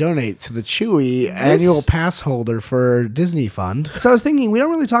want to donate to the Chewy annual pass holder for Disney Fund, So I was thinking, we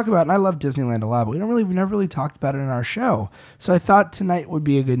don't really talk about, and I love Disneyland a lot, but we never really talked about it in our show. So I thought tonight would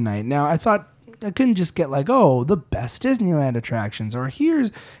be a good night. Now I thought I couldn't just get like, oh, the best Disneyland attractions, or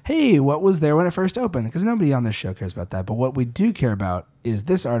hey, what was there when it first opened? Because nobody on this show cares about that. But what we do care about is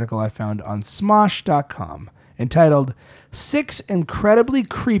this article I found on Smosh.com entitled 6 Incredibly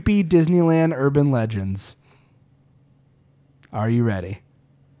Creepy Disneyland Urban Legends. Are you ready?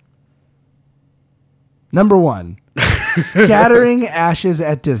 Number 1, scattering ashes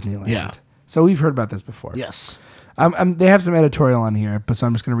at Disneyland. Yeah. So we've heard about this before. yes. They have some editorial on here, but so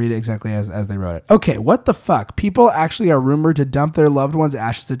I'm just going to read it exactly as they wrote it. Okay, what the fuck? People actually are rumored to dump their loved ones'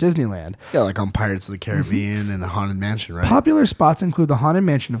 ashes at Disneyland. Yeah, like on Pirates of the Caribbean and the Haunted Mansion, right? Popular spots include the Haunted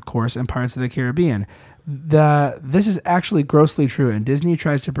Mansion, of course, and Pirates of the Caribbean. This is actually grossly true, and Disney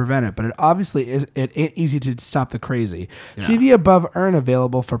tries to prevent it, but it obviously it ain't easy to stop the crazy. Yeah. See the above urn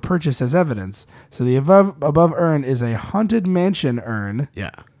available for purchase as evidence. So the above urn is a Haunted Mansion urn. Yeah.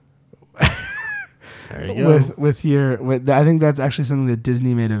 There you go. With I think that's actually something that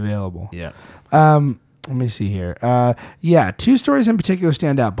Disney made available. yeah. Let me see here. 2 stories in particular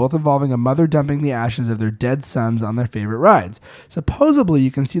stand out, both involving a mother dumping the ashes of their dead sons on their favorite rides. Supposedly,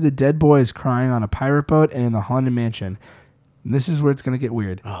 you can see the dead boys crying on a pirate boat and in the Haunted Mansion. This is where it's going to get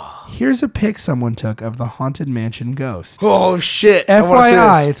weird. Here's a pic someone took of the Haunted Mansion ghost. Oh, shit. I wanna see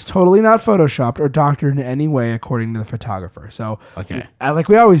FYI, this. it's totally not photoshopped or doctored in any way, according to the photographer. So, Okay. like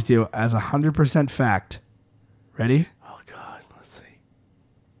we always do, as 100% fact. Ready? Oh, God. Let's see.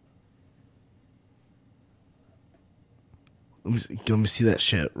 Let me see that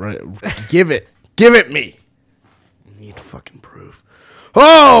shit. Right. Give it. Give it me. I need fucking proof.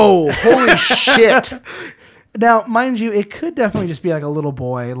 Oh, holy shit. Now, mind you, it could definitely just be like a little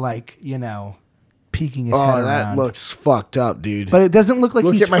boy, like, peeking his head Oh, that around. looks fucked up, dude. But it doesn't look like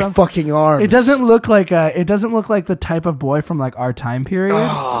Look he's at my from, fucking arms. It doesn't look like the type of boy from like our time period.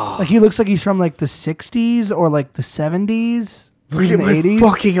 Like he looks like he's from like the 60s or like the 70s. Look in at the my 80s.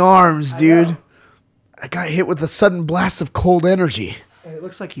 fucking arms, dude. I got hit with a sudden blast of cold energy. And it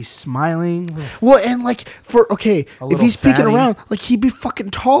looks like he's smiling. Well, and like if little he's peeking fatty. around, like he'd be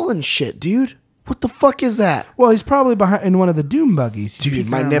fucking tall and shit, dude. What the fuck is that? Well, he's probably behind in one of the Doom buggies. He's Dude,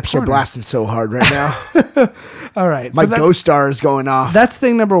 peeking my around the nips are corner. blasting so hard right now. All right. My so that's- ghost star is going off. That's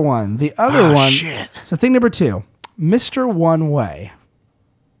thing number 1. The other one. Shit. So thing number 2, Mr. One Way.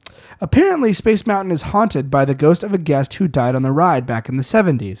 Apparently, Space Mountain is haunted by the ghost of a guest who died on the ride back in the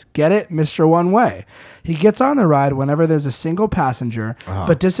 70s. Get it? Mr. One Way. He gets on the ride whenever there's a single passenger,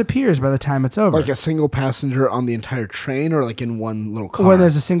 but disappears by the time it's over. Like a single passenger on the entire train, or like in one little car. when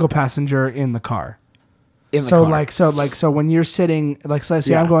there's a single passenger in the car. in the So car. so when you're sitting, like so let's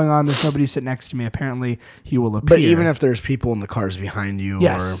say Yeah. I'm going on, there's nobody sitting next to me. Apparently, he will appear. But even if there's people in the cars behind you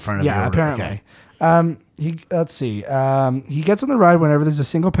or in front of you. yeah, or- apparently. okay. Let's see. He gets on the ride whenever there's a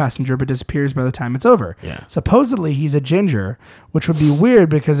single passenger, but disappears by the time it's over. Yeah. Supposedly, he's a ginger, which would be weird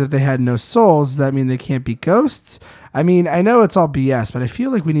because if they had no souls, does that mean they can't be ghosts? I mean, I know it's all BS, but I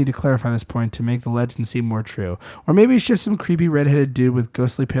feel like we need to clarify this point to make the legend seem more true. Or maybe it's just some creepy redheaded dude with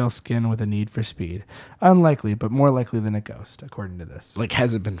ghostly pale skin with a need for speed. Unlikely, but more likely than a ghost, according to this. Like,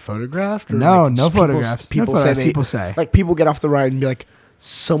 has it been photographed? Or No, like, no just photographs. People No say photographs, people say. Like, people get off the ride and be like,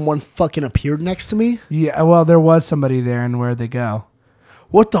 someone fucking appeared next to me? Yeah, well, there was somebody there, and where'd they go?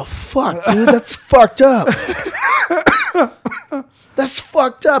 What the fuck, dude? That's fucked up. That's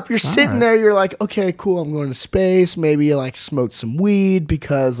fucked up. You're sitting there, you're like, okay, cool, I'm going to space. Maybe you like smoke some weed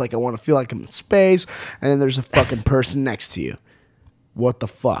because like I want to feel like I'm in space. And then there's a fucking person next to you. What the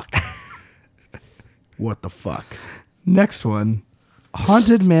fuck? What the fuck? Next one.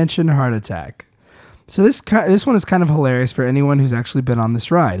 Haunted Mansion Heart Attack. So this one is kind of hilarious for anyone who's actually been on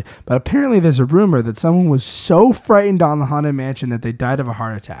this ride. But apparently there's a rumor that someone was so frightened on the Haunted Mansion that they died of a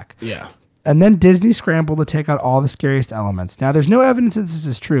heart attack. Yeah. And then Disney scrambled to take out all the scariest elements. Now, there's no evidence that this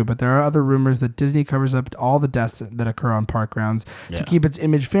is true, but there are other rumors that Disney covers up all the deaths that occur on park grounds to keep its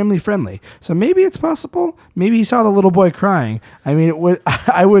image family friendly. So maybe it's possible. Maybe he saw the little boy crying. I mean,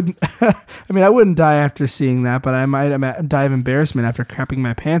 I wouldn't die after seeing that, but I might die of embarrassment after crapping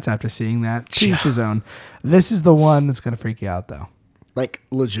my pants after seeing that. To each his own. This is the one that's gonna freak you out, though. Like,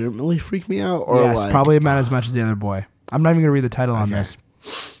 legitimately freak me out, or yes, like, probably about as much as the other boy. I'm not even gonna read the title on this.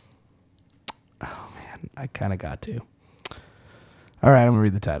 I kind of got to. All right, I'm going to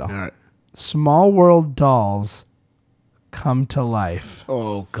read the title. All right. Small World Dolls Come to Life.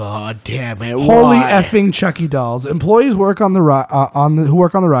 Oh, God damn it. Holy Why? effing Chucky dolls. Employees who work on the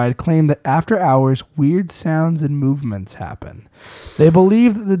ride claim that after hours, weird sounds and movements happen. They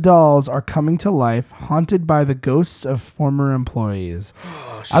believe that the dolls are coming to life, haunted by the ghosts of former employees.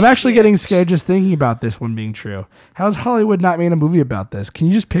 I'm actually getting scared just thinking about this one being true. How has Hollywood not made a movie about this? Can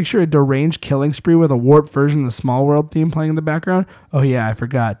you just picture a deranged killing spree with a warped version of the Small World theme playing in the background? Oh yeah, I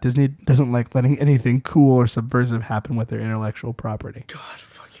forgot. Disney doesn't like letting anything cool or subversive happen with their intellectual property. God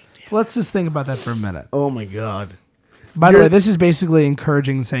fucking damn. Let's just think about that for a minute. Oh, my God. By the way, this is basically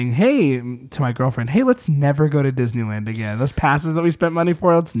encouraging, saying, hey, to my girlfriend, hey, let's never go to Disneyland again. Those passes that we spent money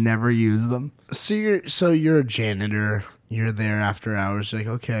for, let's never use them. So you're a janitor. You're there after hours. You're like,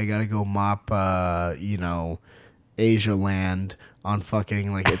 okay, I got to go mop, Asia Land on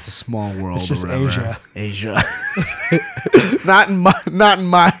fucking, like, it's a small world. It's just or whatever. Asia. not in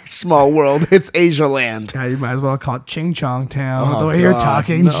my small world. It's Asia Land. Yeah, you might as well call it Ching Chong Town. Oh, the way you're God,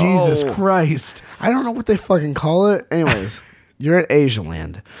 talking, no. Jesus Christ. I don't know what they fucking call it. Anyways, you're at Asia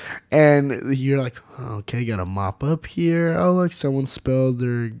Land, and you're like, oh, okay, gotta mop up here. Oh, look, someone spilled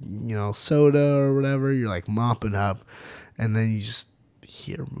their, soda or whatever. You're like mopping up, and then you just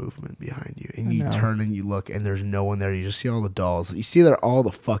hear movement behind you, and you turn and you look, and there's no one there. You just see all the dolls. You see there all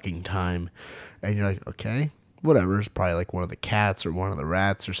the fucking time, and you're like, okay, whatever. It's probably like one of the cats or one of the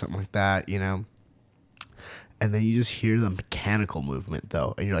rats or something like that, And then you just hear the mechanical movement,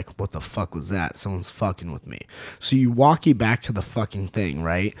 though. And you're like, what the fuck was that? Someone's fucking with me. So you walk back to the fucking thing,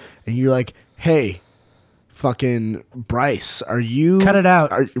 right? And you're like, hey, fucking Bryce, are you... Cut it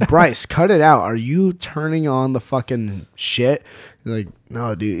out. Bryce, cut it out. Are you turning on the fucking shit? You're like,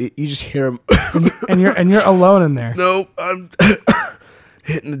 no, dude. You just hear him. and you're alone in there. No, I'm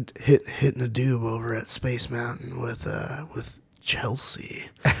hitting a doob over at Space Mountain with Chelsea.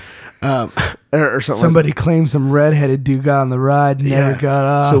 Or something. Somebody claimed some redheaded dude got on the ride and never got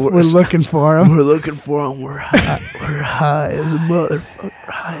off. So we're looking for him. We're looking for him. We're high as a motherfucker.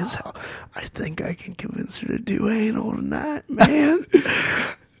 High as hell. I think I can convince her to do anal tonight, man.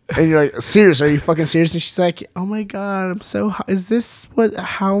 And you're like, serious? Are you fucking serious? And she's like, oh my God, I'm so high. Is this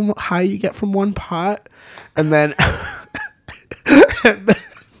how high you get from one pot? And then...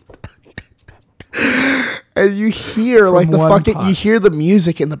 And you hear From like the fucking pot. you hear the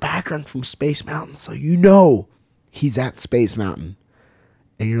music in the background from Space Mountain, so you know he's at Space Mountain.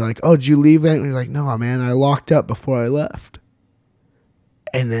 And you're like, "Oh, did you leave it?" And you're like, "No, man, I locked up before I left."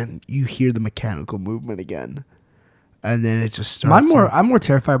 And then you hear the mechanical movement again. And then it just starts. I'm more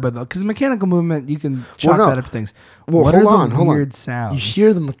terrified by that because mechanical movement you can chalk that up to things. Well, what hold are on, the hold on. weird sounds? You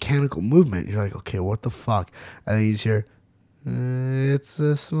hear the mechanical movement. You're like, "Okay, what the fuck?" And then you just hear it's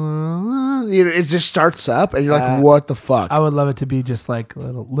a small. It just starts up, and you're like, "What the fuck?" I would love it to be just like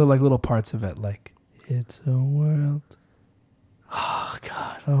little parts of it, like it's a world. Oh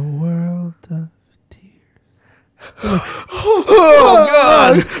God! A world of tears. Oh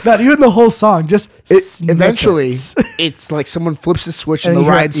God! Not even the whole song, just Eventually, snippets. it's like someone flips a switch and And the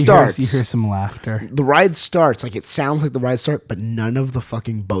ride starts. You hear some laughter. The ride starts, like it sounds like the ride starts, but none of the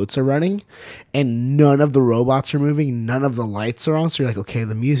fucking boats are running, and none of the robots are moving, none of the lights are on. So you're like, okay,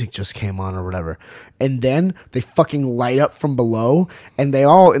 the music just came on or whatever. And then they fucking light up from below, and they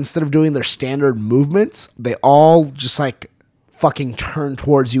all, instead of doing their standard movements, they all just like fucking turn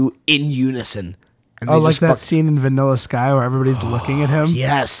towards you in unison. And Oh, they like just that scene in Vanilla Sky where everybody's looking at him.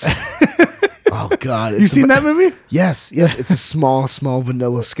 Yes. Oh God! You seen that movie? Yes. It's a small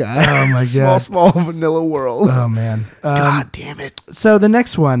Vanilla Sky. Oh, my small Vanilla world. Oh man. God damn it! So the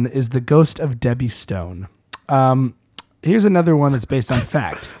next one is The Ghost of Debbie Stone. Here's another one that's based on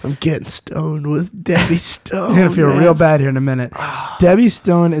fact. I'm getting stoned with Debbie Stone. You're gonna feel man. real bad here in a minute. Debbie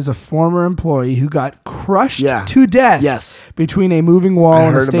Stone is a former employee who got crushed Yeah. to death Yes. between a moving wall I and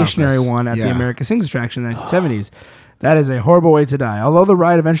a heard about stationary this. one at the Yeah. America Sings attraction in the 1970s. That is a horrible way to die. Although the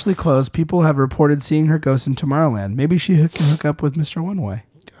ride eventually closed, people have reported seeing her ghost in Tomorrowland. Maybe she can hook up with Mr. One Way.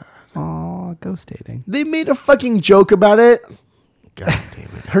 Aw, ghost dating. They made a fucking joke about it. God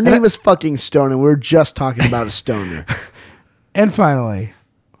damn it. Her name is fucking Stone, and we were just talking about a stoner. And finally,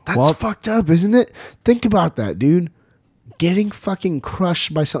 That's fucked up, isn't it? Think about that, dude. Getting fucking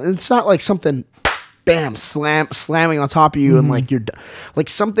crushed by something. It's not like something, bam, slamming on top of you, and like you're like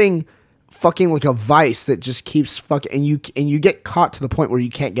something fucking like a vice that just keeps fucking, and you get caught to the point where you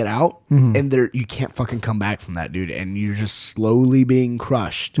can't get out, and you can't fucking come back from that, dude, and you're just slowly being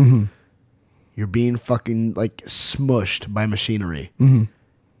crushed. You're being fucking like smushed by machinery.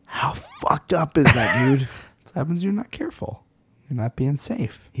 How fucked up is that, dude? what happens when you're not careful. You're not being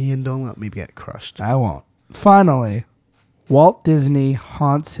safe. Ian, don't let me get crushed. I won't. Finally, Walt Disney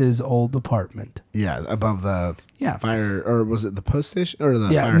haunts his old apartment. Yeah, above the fire, or was it the post station or the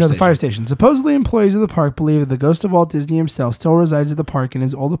fire station? The fire station. Supposedly, employees of the park believe that the ghost of Walt Disney himself still resides at the park in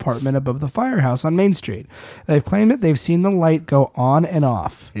his old apartment above the firehouse on Main Street. They've claimed that they've seen the light go on and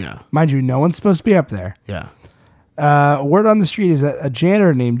off. Yeah. Mind you, no one's supposed to be up there. Yeah. Word on the street is that a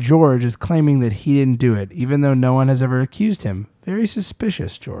janitor named George is claiming that he didn't do it, even though no one has ever accused him. Very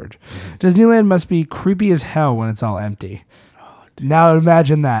suspicious, George. Disneyland must be creepy as hell when it's all empty. Now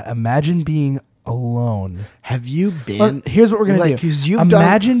imagine that. Imagine being alone. Have you been? Here's what we're gonna do. 'Cause you've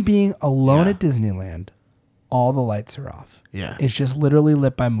imagine being alone at Disneyland. All the lights are off. Yeah. It's just literally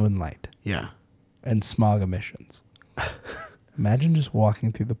lit by moonlight Yeah. and smog emissions. Imagine just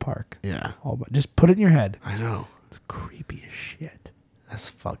walking through the park. Yeah. Just put it in your head. I know. It's creepy as shit. That's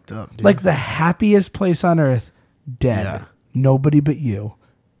fucked up, dude. Like the happiest place on earth, dead. Yeah. Nobody but you.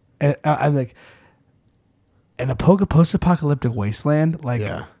 And I'm like, in a post-apocalyptic wasteland, like,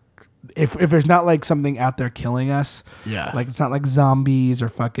 Yeah. if there's not like something out there killing us, Yeah. like it's not like zombies or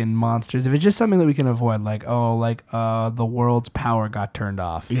fucking monsters. If it's just something that we can avoid, like the world's power got turned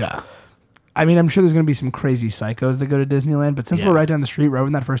off. Yeah. I mean, I'm sure there's gonna be some crazy psychos that go to Disneyland, but since Yeah. we're right down the street, right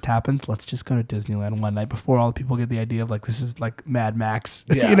when that first happens, let's just go to Disneyland one night before all the people get the idea of like this is like Mad Max.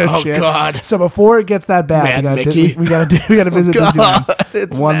 Yeah. Shit. God. So before it gets that bad, Mad we Mickey. gotta visit God, Disneyland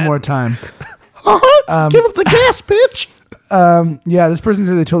it's one Mad more time. Give up the gas, bitch. Yeah, this person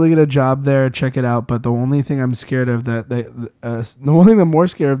said they totally get a job there. Check it out. But the only thing I'm scared of the only thing I'm more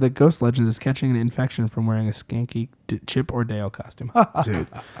scared of that Ghost Legends is catching an infection from wearing a skanky Chip or Dale costume. Dude.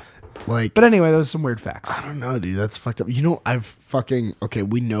 Like, But anyway, those are some weird facts. I don't know, dude. That's fucked up. You know,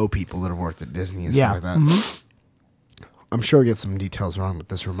 we know people that have worked at Disney and Yeah. stuff like that. I'm sure I get some details wrong, but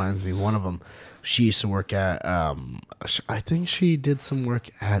this reminds me. One of them, she used to work at, I think she did some work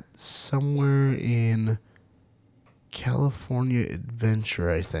at somewhere in California Adventure,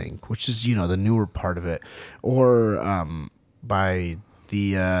 I think, which is, the newer part of it. Or by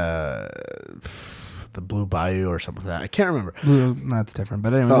the Blue Bayou or something like that. I can't remember. That's different.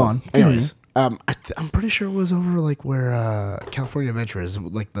 But anyway, go on. Anyways, I'm pretty sure it was over like where California Adventure is,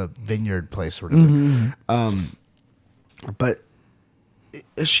 like the vineyard place or whatever. But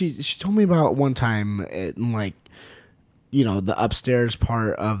she told me about one time, like, the upstairs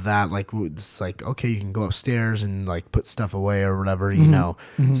part of that, like, it's like, okay, you can go upstairs and like put stuff away or whatever, some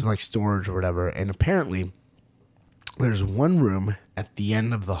like storage or whatever. And apparently, there's one room at the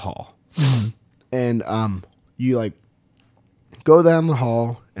end of the hall. And you like go down the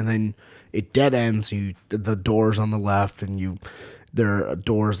hall, and then it dead ends. The doors on the left, and there are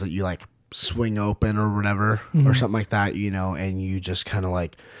doors that you like swing open or whatever, or something like that, and you just kind of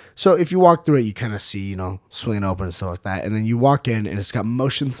like. So if you walk through it, you kind of see, swinging open and stuff like that, and then you walk in, and it's got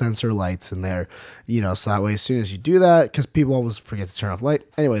motion sensor lights in there, so that way as soon as you do that, because people always forget to turn off light.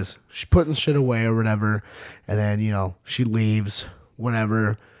 Anyways, she's putting shit away or whatever, and then she leaves,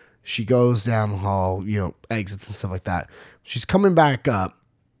 whatever. She goes down the hall, exits and stuff like that. She's coming back up.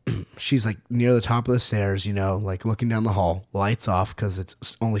 She's like near the top of the stairs, like looking down the hall. Lights off because it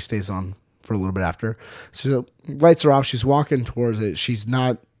only stays on for a little bit after. So lights are off. She's walking towards it. She's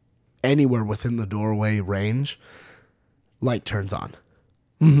not anywhere within the doorway range. Light turns on.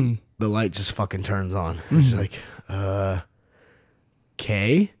 The light just fucking turns on. She's like,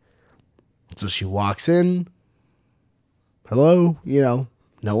 okay. So she walks in. Hello,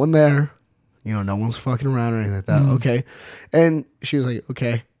 no one there. No one's fucking around or anything like that. Okay. And she was like,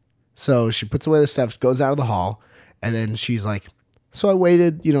 okay. So she puts away the stuff, goes out of the hall, and then she's like, so I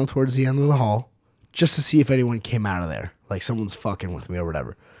waited, towards the end of the hall just to see if anyone came out of there. Like someone's fucking with me or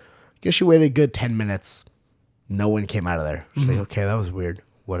whatever. Guess she waited a good 10 minutes. No one came out of there. She's like, okay, that was weird.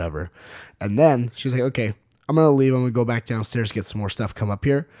 Whatever. And then she's like, okay, I'm going to leave. I'm going to go back downstairs, get some more stuff, come up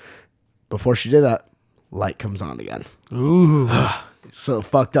here. Before she did that, light comes on again. Ooh. So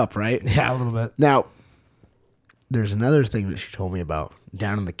fucked up, right? Yeah, a little bit. Now, there's another thing that she told me about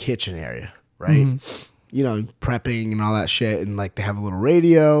down in the kitchen area, right? You know, prepping and all that shit, and like they have a little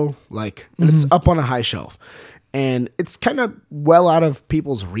radio, like, and it's up on a high shelf, and it's kind of well out of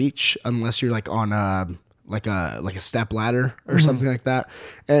people's reach unless you're like on a step ladder or something like that,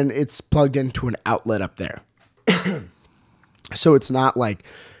 and it's plugged into an outlet up there. So it's not like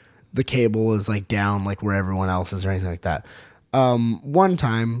the cable is like down like where everyone else is or anything like that. One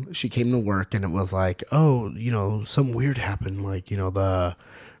time she came to work and it was like, oh, you know, something weird happened. Like, you know, the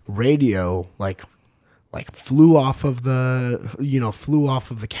radio like flew off of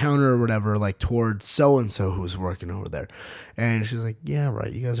the counter or whatever, like towards so-and-so who was working over there. And she's like, yeah,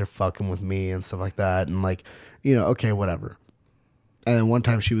 right. You guys are fucking with me and stuff like that. And like, you know, okay, whatever. And then one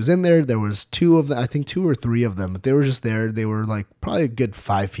time she was in there was two of them, I think 2 or 3 of them, but they were just there. They were like probably a good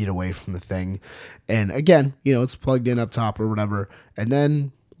 5 feet away from the thing. And again, you know, it's plugged in up top or whatever. And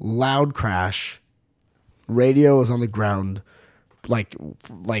then loud crash, radio is on the ground, like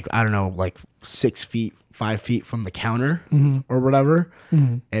I don't know, like 6 feet, 5 feet from the counter or whatever.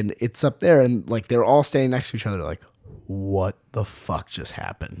 And it's up there and like they're all standing next to each other like, what the fuck just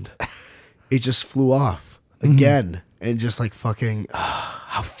happened? It just flew off again. And just like fucking,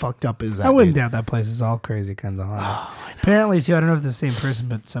 how fucked up is that? I wouldn't doubt that place is all crazy kinds of haunted. Apparently, too, I don't know if it's the same person,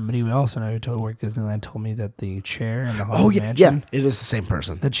 but somebody we also know who worked at Disneyland told me that the chair in the haunted mansion. Yeah, it is the same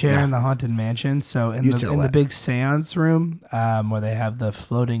person. The chair in the haunted mansion. So in the big seance room, where they have the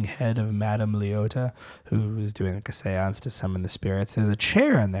floating head of Madame Leota, who is doing like a seance to summon the spirits, there's a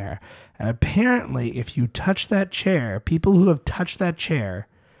chair in there. And apparently, if you touch that chair, people who have touched that chair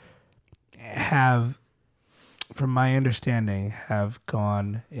have, from my understanding, have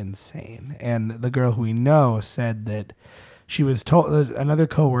gone insane. And the girl who we know said that she was told, another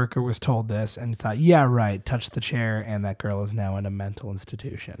coworker was told this and thought, yeah, right, touch the chair, and that girl is now in a mental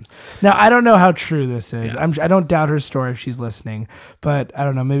institution. Now, I don't know how true this is. Yeah. I don't doubt her story if she's listening, but I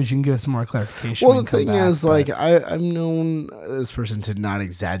don't know, maybe she can give us some more clarification. Well, the thing is, like, I've known this person to not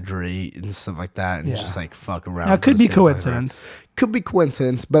exaggerate and stuff like that and just, like, fuck around. Now, it could be coincidence. Could be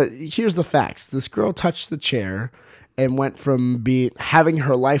coincidence, but here's the facts. This girl touched the chair and went from having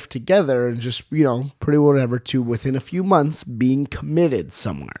her life together and just, you know, pretty whatever to within a few months being committed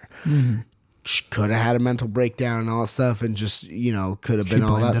somewhere. She could have had a mental breakdown and all that stuff and just, you know, could have been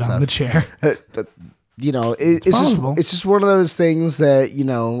all that stuff. On the chair. You know, it's just one of those things that, you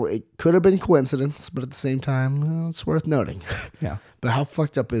know, it could have been coincidence, but at the same time, it's worth noting. Yeah. But how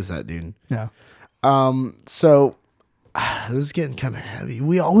fucked up is that, dude? Yeah. So this is getting kind of heavy.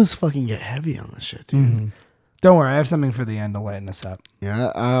 We always fucking get heavy on this shit, dude. Don't worry, I have something for the end to lighten us up.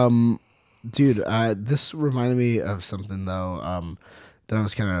 Yeah. Dude, this reminded me of something, though, that I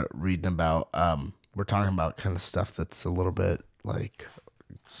was kind of reading about. We're talking about kind of stuff that's a little bit, like,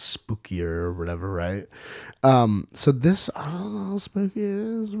 spookier or whatever, right? So this, I don't know how spooky it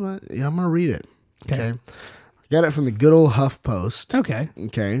is, but yeah, I'm going to read it. Okay. I got it from the good old HuffPost. Okay.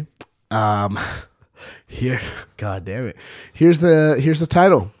 Here, god damn it. Here's the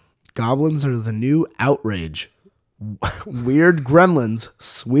title. Goblins are the new outrage. Weird gremlins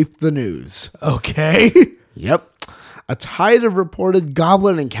sweep the news. Okay. Yep. A tide of reported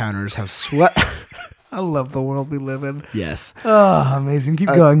goblin encounters have swept. I love the world we live in. Yes. Oh, amazing. Keep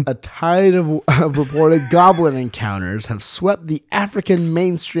going. A tide of reported goblin encounters have swept the African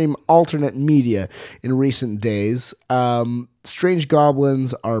mainstream alternate media in recent days. Strange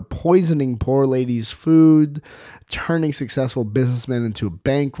goblins are poisoning poor ladies' food, turning successful businessmen into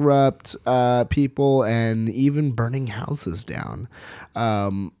bankrupt people, and even burning houses down.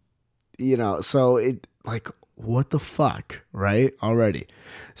 You know, so it, like, what the fuck, right? Already.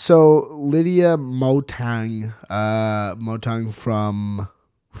 So Lydia Motang from,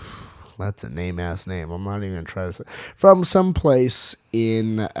 that's a name-ass name. I'm not even going to try to say. From someplace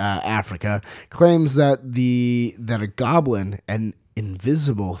in Africa, claims that a goblin, an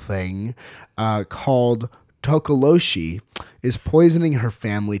invisible thing called Tokoloshi, is poisoning her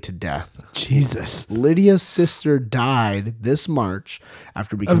family to death. Jesus. Lydia's sister died this March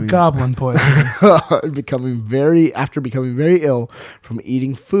after becoming of goblin poisoning. becoming very ill from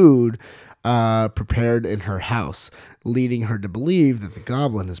eating food prepared in her house, leading her to believe that the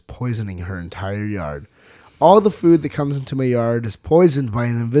goblin is poisoning her entire yard. All the food that comes into my yard is poisoned by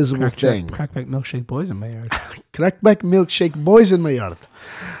an invisible thing. Crackback milkshake boys in my yard. Crackback milkshake boys in my yard.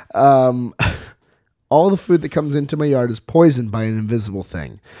 All the food that comes into my yard is poisoned by an invisible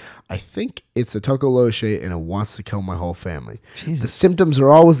thing. I think it's a tokoloche and it wants to kill my whole family. Jesus. The symptoms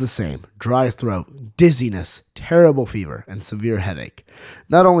are always the same. Dry throat, dizziness, terrible fever, and severe headache.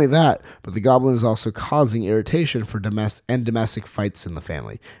 Not only that, but the goblin is also causing irritation for domestic fights in the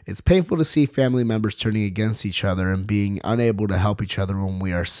family. It's painful to see family members turning against each other and being unable to help each other when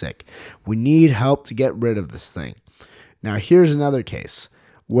we are sick. We need help to get rid of this thing. Now, here's another case.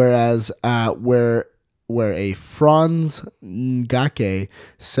 Whereas, where a Franz Ngake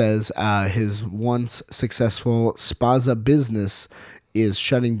says his once successful spaza business is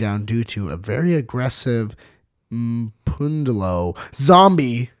shutting down due to a very aggressive Mpundalo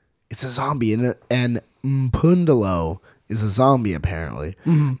zombie. It's a zombie, and Mpundalo is a zombie apparently.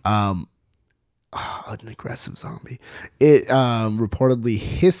 An aggressive zombie. It reportedly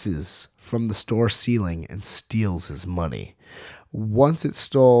hisses from the store ceiling and steals his money. Once it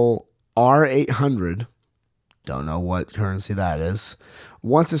stole R800. Don't know what currency that is.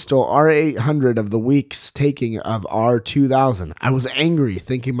 Once it stole R800 of the week's taking of R2000. I was angry,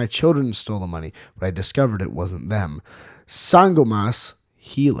 thinking my children stole the money, but I discovered it wasn't them. Sangomas,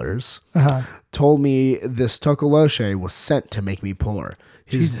 healers, told me this tokoloche was sent to make me poor.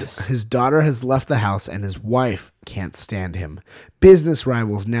 His daughter has left the house and his wife can't stand him. Business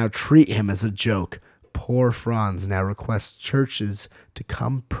rivals now treat him as a joke. Poor Franz now requests churches to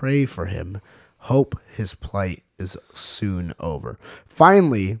come pray for him. Hope his plight is soon over.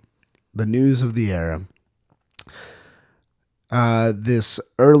 Finally, the news of the era. This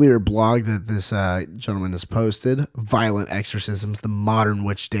earlier blog that this gentleman has posted, Violent Exorcisms, the modern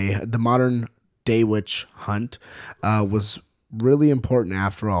day witch hunt, was really important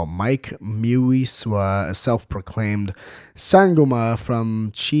after all. Mike Muiswa, a self-proclaimed Sangoma from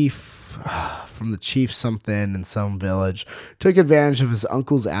the chief something in some village, took advantage of his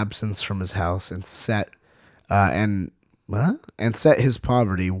uncle's absence from his house and set his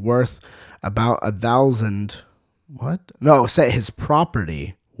poverty worth about set his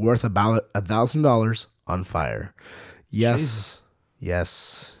property worth about $1,000 on fire. Yes.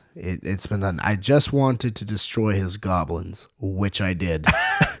 It's been done. I just wanted to destroy his goblins, which I did.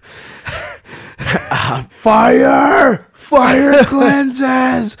 Fire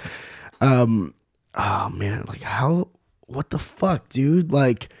cleanses. Oh man, like what the fuck, dude?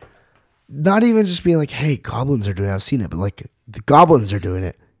 Like, not even just being like, hey, goblins are doing it. I've seen it, but like the goblins are doing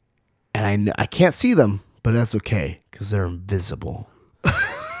it, and I can't see them, but that's okay because they're invisible.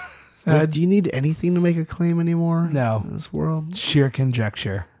 Do you need anything to make a claim anymore? No, in this world, sheer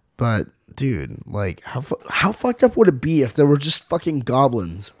conjecture. But dude, like, how fucked up would it be if there were just fucking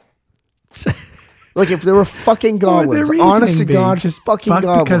goblins? Like, if there were fucking goblins, honest to God, just fucking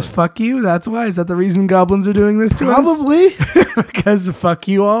goblins. Because fuck you. That's why. Is that the reason goblins are doing this to us? Probably. Because fuck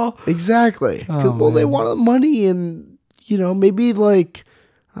you all. Exactly. Oh, they want the money, and maybe like,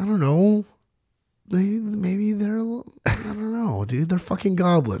 I don't know. Maybe they're, I don't know, dude. They're fucking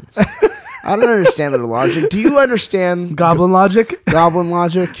goblins. I don't understand their logic. Do you understand goblin logic? Goblin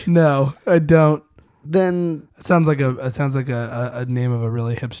logic? No, I don't. Then it sounds like a name of a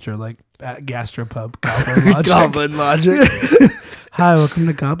really hipster like gastropub. Goblin logic. Goblin logic. Hi, welcome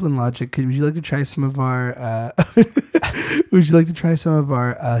to Goblin Logic. Would you like to try some of our? Would you like to try some of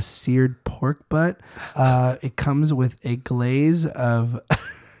our seared pork butt? It comes with a glaze of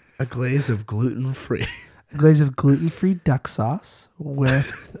gluten-free. A glaze of gluten-free duck sauce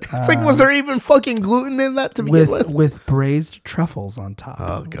with... It's like, was there even fucking gluten in that to begin with? With braised truffles on top.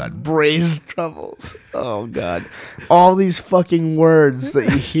 Oh, God. Braised truffles. Oh, God. All these fucking words that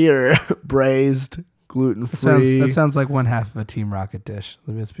you hear. Braised, gluten-free. That sounds like one half of a Team Rocket dish.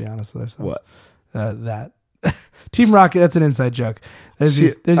 Let's be honest with ourselves. What? That. Team Rocket, that's an inside joke. There's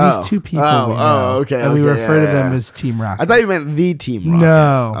these two people we know, okay, and we refer to them as Team Rocket. I thought you meant the Team Rocket.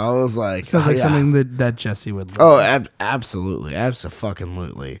 No. I was like... Sounds like something that Jesse would love. Oh, absolutely.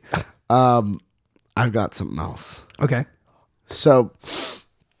 Abso-fucking-lutely. I've got something else. Okay. So,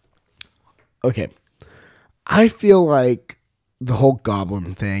 okay. I feel like the whole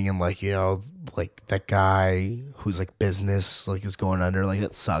goblin thing and like, like that guy who's like business, like is going under, like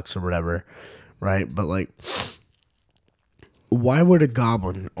it sucks or whatever. Right, but like, why would a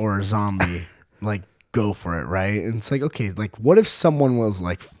goblin or a zombie like go for it? Right, and it's like, okay, like, what if someone was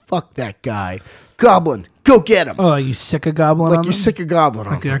like, "Fuck that guy, goblin, go get him." Oh, are you sick of goblin? Like on you're them? sick of goblin.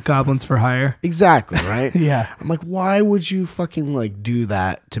 Like they're goblins for hire. Exactly. Right. Yeah. I'm like, why would you fucking like do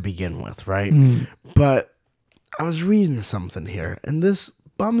that to begin with? Right. But I was reading something here, and this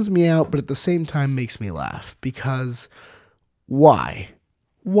bums me out, but at the same time makes me laugh because why?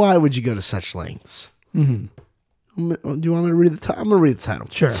 Why would you go to such lengths? Mm-hmm. Do you want me to read the title? I'm going to read the title.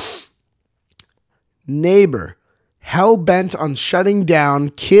 Sure. neighbor hell-bent on shutting down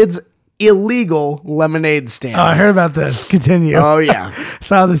kids' illegal lemonade stand. Oh, I heard about this. Continue. Oh, yeah. I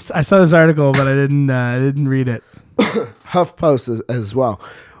saw this article, but I didn't read it. HuffPost as well.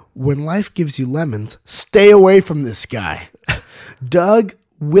 When life gives you lemons, stay away from this guy. Doug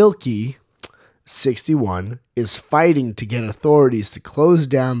Wilkie, 61, is fighting to get authorities to close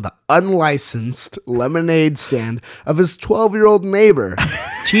down the unlicensed lemonade stand of his 12-year-old neighbor,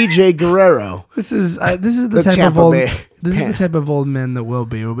 TJ Guerrero. This is the type of old men that we'll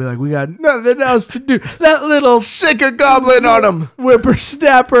be like, we got nothing else to do. That little Sick a goblin on him.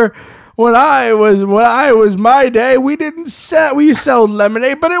 whippersnapper. When I was my day, we sell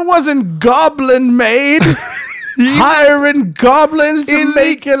lemonade, but it wasn't goblin made. Hiring goblins to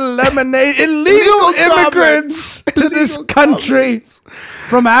make a lemonade. Illegal immigrants to this country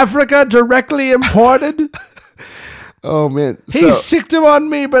from Africa, directly imported. Oh, man. He sicked him on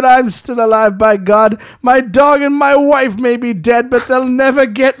me, but I'm still alive, by God. My dog and my wife may be dead, but they'll never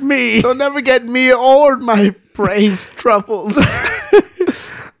get me. They'll never get me or my praised truffles.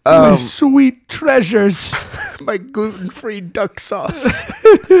 My sweet treasures. My gluten-free duck sauce.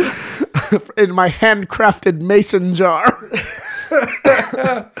 In my handcrafted mason jar.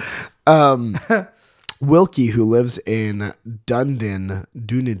 Wilkie, who lives in Dunedin,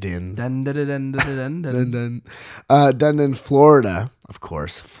 Florida, of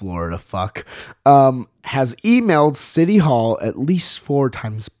course, Florida, has emailed City Hall at least 4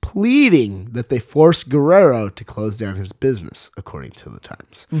 times pleading that they force Guerrero to close down his business, according to the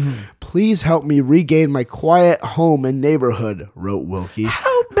Times. Mm-hmm. Please help me regain my quiet home and neighborhood, wrote Wilkie.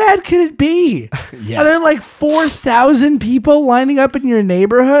 How bad could it be? Yes. Are there like 4,000 people lining up in your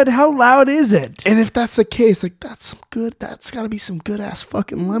neighborhood? How loud is it? And if that's the case, like that's gotta be some good ass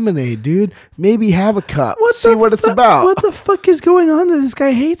fucking lemonade, dude. Maybe have a cup. See what it's about. What the fuck is going on that this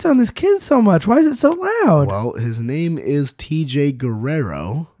guy hates on this kid so much? Why is it so loud? Well, his name is TJ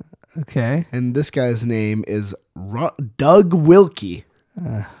Guerrero. Okay. And this guy's name is Doug Wilkie.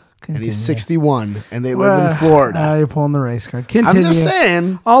 And he's 61, and they live in Florida. Now you're pulling the race card. Continue. I'm just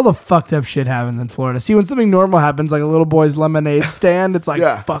saying. All the fucked up shit happens in Florida. See, when something normal happens, like a little boy's lemonade stand, it's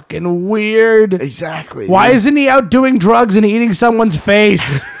like fucking weird. Exactly. Why isn't he out doing drugs and eating someone's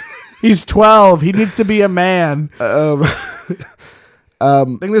face? He's 12. He needs to be a man. I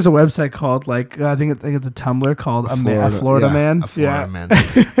think there's a website called I think it's a Tumblr called a Florida Man. A Florida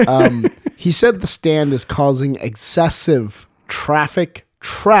Man. He said the stand is causing excessive traffic,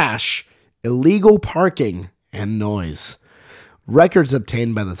 trash, illegal parking, and noise. Records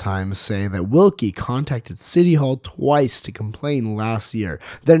obtained by the Times say that Wilkie contacted City Hall twice to complain last year,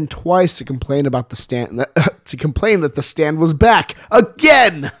 then twice to complain about the stand that the stand was back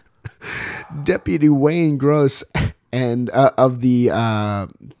again. Deputy Wayne Gross and of the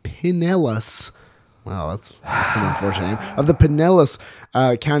Pinellas. Wow, that's an unfortunate name. Of the Pinellas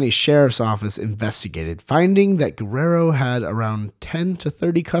County Sheriff's Office investigated, finding that Guerrero had around 10 to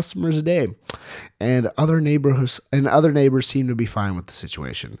 30 customers a day, and other neighbors seem to be fine with the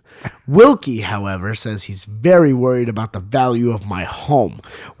situation. Wilkie, however, says he's very worried about the value of my home,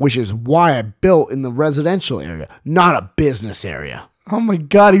 which is why I built in the residential area, not a business area. Oh my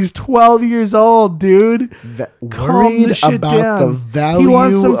God, he's 12 years old, dude. Worried about the value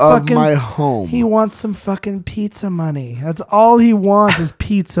of my home. He wants some fucking pizza money. That's all he wants is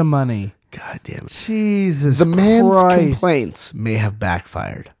pizza money. God damn it. Jesus The man's Christ. complaints may have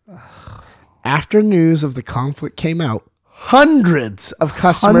backfired. After news of the conflict came out, hundreds of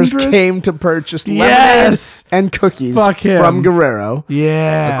customers came to purchase lemonade and cookies from Guerrero.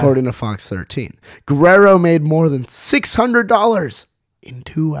 Yeah. According to Fox 13. Guerrero made more than $600 in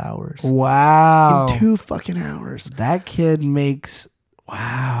 2 hours. Wow. In 2 fucking hours. That kid makes...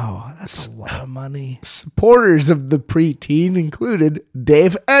 Wow. That's a lot of money. Supporters of the preteen included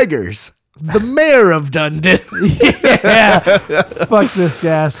Dave Eggers, the mayor of Dunedin. Yeah. Fuck this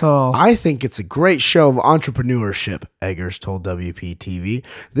asshole. I think it's a great show of entrepreneurship, Eggers told WPTV.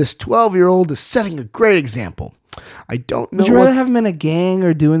 This 12-year-old is setting a great example. I don't know. Would you rather have him in a gang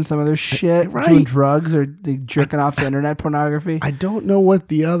or doing some other shit, Right. doing drugs or jerking off to internet pornography? I don't know what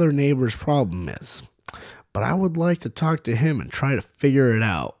the other neighbor's problem is, but I would like to talk to him and try to figure it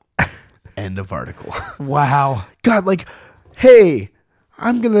out. End of article. Wow. God, like, hey,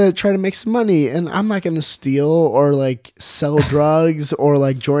 I'm going to try to make some money, and I'm not going to steal or, like, sell drugs or,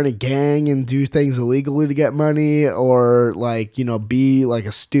 like, join a gang and do things illegally to get money or, like, you know, be, like,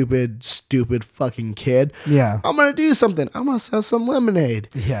 a stupid fucking kid. Yeah. I'm going to do something. I'm going to sell some lemonade.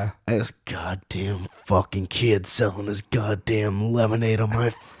 Yeah. And this goddamn fucking kid selling his goddamn lemonade on my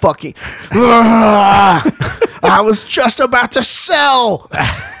fucking... I was just about to sell!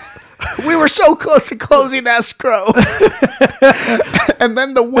 We were so close to closing escrow. And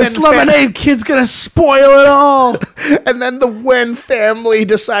then the This lemonade kid's gonna spoil it all. And then the Wynn family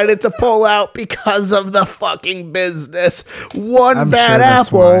decided to pull out because of the fucking business. One I'm bad sure that's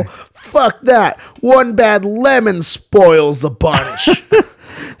apple, why. fuck that. One bad lemon spoils the bunch.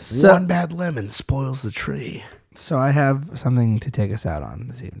 So, One bad lemon spoils the tree. so I have something to take us out on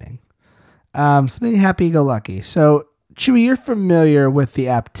this evening. Something happy-go-lucky. So, Chewy, you're familiar with the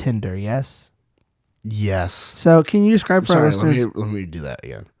app Tinder, yes? Yes. So, can you describe for our Sorry, listeners? let me do that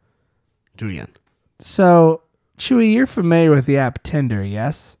again. Do it again. So, Chewy, you're familiar with the app Tinder,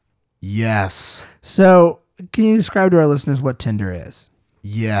 yes? Yes. So, can you describe to our listeners what Tinder is?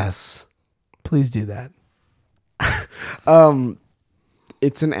 Yes. Please do that.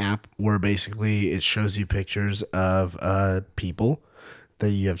 It's an app where basically it shows you pictures of people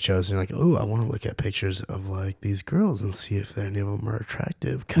that you have chosen. Like, oh, I want to look at pictures of like these girls and see if any of them are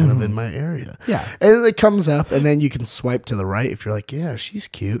attractive, kind of in my area. Yeah. And then it comes up, and then you can swipe to the right if you're like, yeah, she's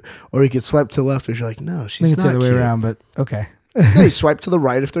cute, or you can swipe to the left if you're like, no, I she's think it's not the other cute. way around, but okay. No, you swipe to the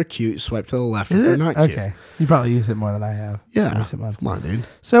right if they're cute. You swipe to the left if Is they're it? not cute. Okay. You probably used it more than I have. in Yeah. recent months. Come on, dude.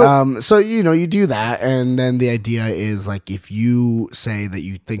 So, You do that, and then the idea is like if you say that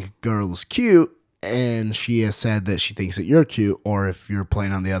you think a girl is cute, and she has said that she thinks that you're cute, or if you're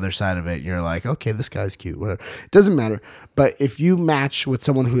playing on the other side of it, you're like, okay, this guy's cute, whatever. It doesn't matter. But if you match with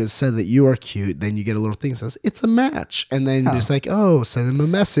someone who has said that you are cute, then you get a little thing that says it's a match, and then you're just like, oh, send them a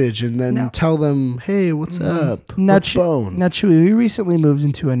message, and then tell them, hey, what's up? What's bone? Now, Chewy, we recently moved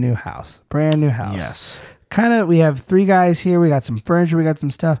into a new house, brand new house. Yes. We have 3 guys here. We got some furniture. We got some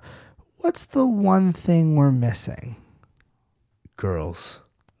stuff. What's the one thing we're missing? Girls.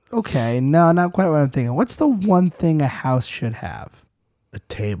 Okay, no, not quite what I'm thinking. What's the one thing a house should have? A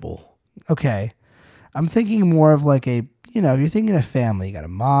table. Okay, I'm thinking more of like you're thinking a family. You got a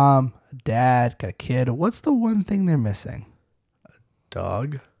mom, a dad, got a kid. What's the one thing they're missing?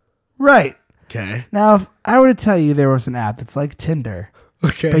 Dog. Right. Okay. Now, if I were to tell you there was an app that's like Tinder,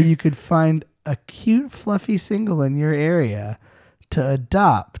 Okay. but you could find a cute, fluffy single in your area to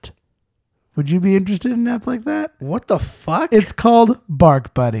adopt, would you be interested in an app like that? What the fuck? It's called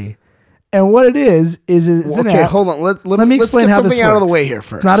Bark Buddy. And what it is it's an Okay, app. hold on. Let me let's explain get how this something out of the works. way here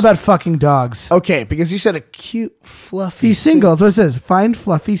first. It's not about fucking dogs. Okay, because you said a cute, fluffy Fluffy singles. What it says, find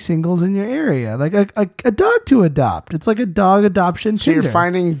fluffy singles in your area. Like a dog to adopt. It's like a dog adoption So you're Tinder.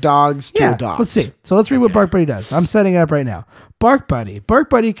 finding dogs to adopt. Let's see. So let's read what Bark Buddy does. I'm setting it up right now. Bark Buddy. Bark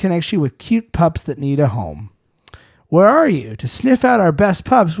Buddy connects you with cute pups that need a home. Where are you? To sniff out our best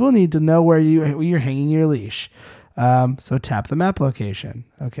pups, we'll need to know where you're hanging your leash. So tap the map location.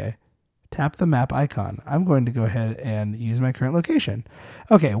 Okay. Tap the map icon. I'm going to go ahead and use my current location.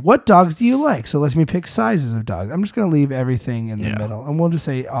 Okay, what dogs do you like? So let me pick sizes of dogs. I'm just going to leave everything in the middle, and we'll just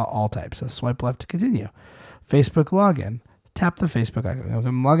say all types. So swipe left to continue. Facebook login. Tap the Facebook icon. I'm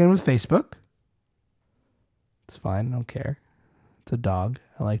going to log in with Facebook. It's fine. I don't care. It's a dog.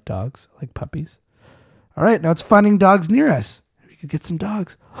 I like dogs. I like puppies. All right, now it's finding dogs near us. We could get some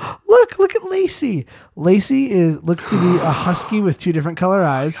dogs. Look at Lacey. Lacey looks to be a husky with 2 different color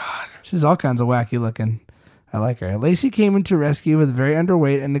eyes. God. She's all kinds of wacky looking. I like her. Lacey came into rescue with very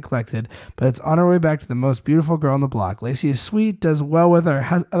underweight and neglected, but it's on her way back to the most beautiful girl on the block. Lacey is sweet, does well with our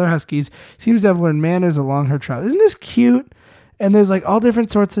other huskies, seems to have learned manners along her travel. Isn't this cute? And there's like all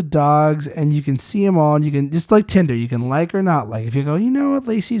different sorts of dogs, and you can see them all, and you can, just like Tinder, you can like or not like. If you go, you know what,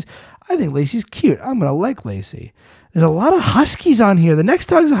 I think Lacey's cute. I'm going to like Lacey. There's a lot of huskies on here. The next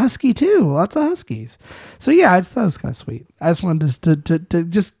dog's a husky too. Lots of huskies. So yeah, I just thought it was kind of sweet. I just wanted to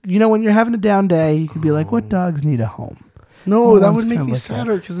just, when you're having a down day, you could be like, what dogs need a home? No, Well, that one's would make kinda me like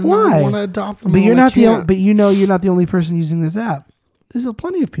sadder because then Why? I want to adopt them. But all. you're I not can't. you're not the only person using this app. There's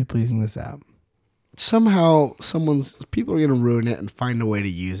plenty of people using this app. Somehow people are gonna ruin it and find a way to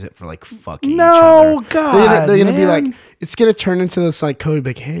use it for like fucking No, each other. God, they're gonna be man. like, it's gonna turn into this like code,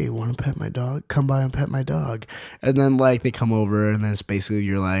 like, hey, want to pet my dog? Come by and pet my dog. And then like they come over, and then it's basically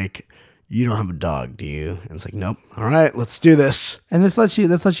you're like, you don't have a dog, do you? And it's like, nope. All right, let's do this. And this lets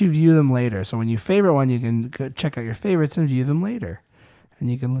you view them later. So when you favorite one, you can go check out your favorites and view them later,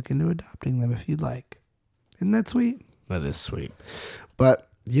 and you can look into adopting them if you'd like. Isn't that sweet? That is sweet. But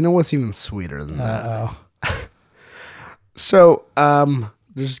you know what's even sweeter than that? Uh-oh. So,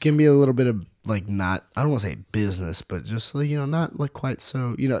 there's gonna be a little bit of like not, I don't want to say business, but just not like quite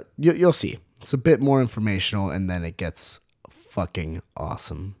so. You'll see. It's a bit more informational, and then it gets fucking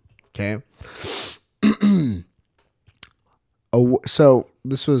awesome. Okay. So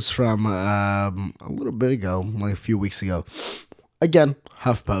this was from a little bit ago, like a few weeks ago. Again,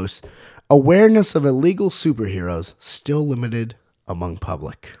 HuffPost. Awareness of illegal superheroes still limited among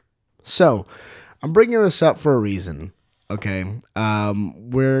public. So, I'm bringing this up for a reason, okay?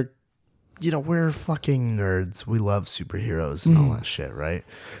 We're fucking nerds. We love superheroes and all that shit, right?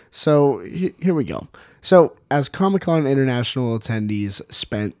 So, here we go. So, as Comic-Con International attendees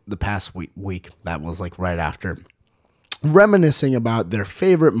spent the past week, that was like right after, reminiscing about their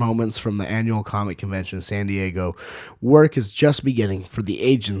favorite moments from the annual comic convention in San Diego, work is just beginning for the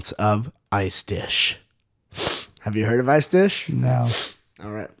agents of Ice Dish. Have you heard of Ice Dish? No.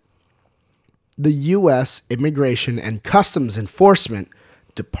 All right. The U.S. Immigration and Customs Enforcement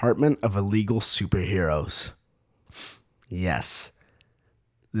Department of Illegal Superheroes. Yes.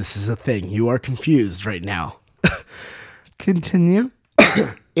 This is a thing. You are confused right now. Continue.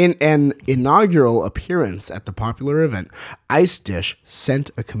 In an inaugural appearance at the popular event, Ice Dish sent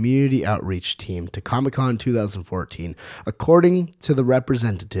a community outreach team to Comic-Con 2014. According to the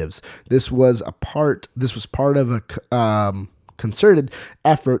representatives, this was part of a concerted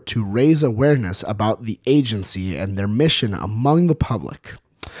effort to raise awareness about the agency and their mission among the public.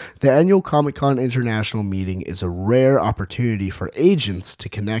 The annual Comic-Con International meeting is a rare opportunity for agents to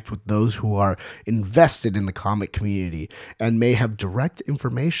connect with those who are invested in the comic community and may have direct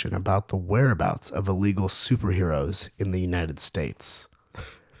information about the whereabouts of illegal superheroes in the United States.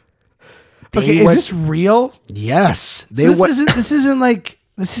 Is this real? Yes. This isn't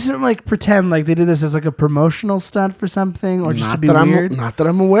like pretend like they did this as like a promotional stunt for something or just to be weird. Not that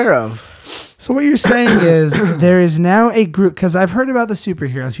I'm aware of. So what you're saying is there is now a group, because I've heard about the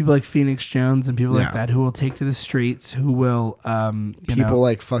superheroes, people like Phoenix Jones and people like that who will take to the streets, who will, people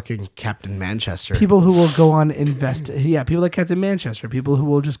like fucking Captain Manchester. People who will go on people like Captain Manchester, people who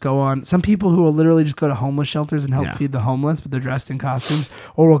will just go on, some people who will literally just go to homeless shelters and help feed the homeless, but they're dressed in costumes,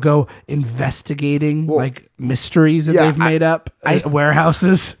 or will go investigating like mysteries that they've made up at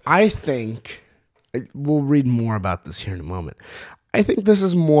warehouses. I think, we'll read more about this here in a moment. I think this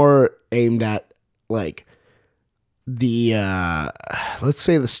is more aimed at like the let's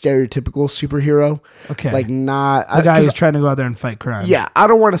say the stereotypical superhero. Okay. Like not the guy who's trying to go out there and fight crime. Yeah, I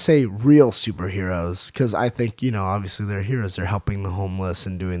don't want to say real superheroes because I think, obviously they're heroes. They're helping the homeless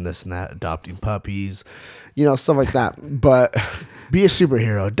and doing this and that, adopting puppies, stuff like that. But be a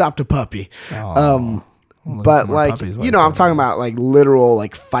superhero, adopt a puppy. But like, I'm talking about like literal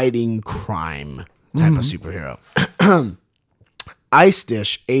like fighting crime type of superhero. Ice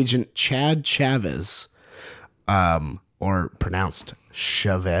Dish agent Chad Chavez, or pronounced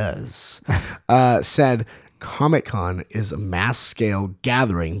Chavez, said Comic-Con is a mass-scale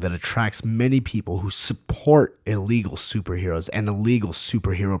gathering that attracts many people who support illegal superheroes and illegal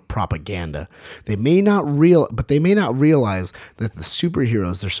superhero propaganda. They may not realize that the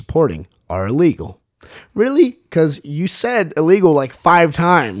superheroes they're supporting are illegal. Really? Because you said illegal like 5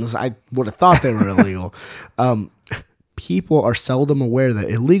 times. I would have thought they were illegal. People are seldom aware that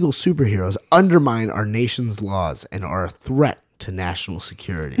illegal superheroes undermine our nation's laws and are a threat to national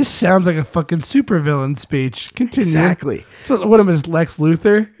security. This sounds like a fucking supervillain speech. Continue. Exactly. So what am I, Lex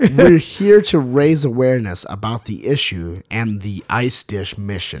Luthor? We're here to raise awareness about the issue and the Ice Dish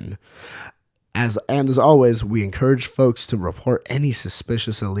mission. As always, we encourage folks to report any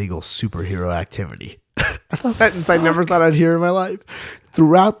suspicious illegal superhero activity. A sentence I never thought I'd hear in my life.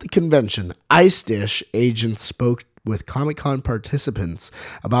 Throughout the convention, Ice Dish agents spoke with Comic-Con participants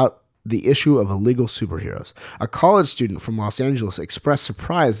about the issue of illegal superheroes. A college student from Los Angeles expressed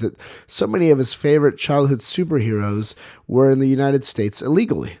surprise that so many of his favorite childhood superheroes were in the United States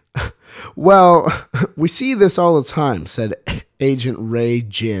illegally. Well, we see this all the time, said Agent Ray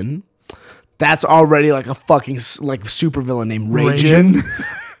Jin. That's already like a fucking like supervillain named Ray Jin.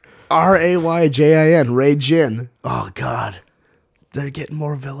 Rayjin, Ray Jin. Oh, God. They're getting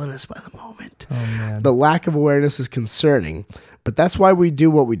more villainous by the moment. Oh, man. The lack of awareness is concerning, but that's why we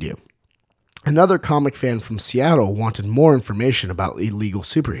do what we do. Another comic fan from Seattle wanted more information about illegal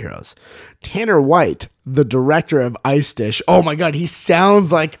superheroes. Tanner White, the director of Ice Dish. Oh, my God. He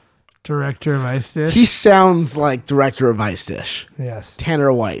sounds like... Director of Ice Dish? He sounds like director of Ice Dish. Yes.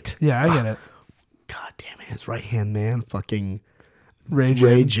 Tanner White. Yeah, I get it. God damn it. His right-hand man, fucking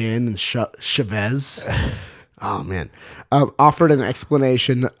Ray Jin and Chavez. Oh, man. Offered an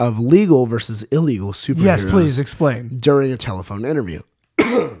explanation of legal versus illegal superheroes. Yes, please explain. During a telephone interview.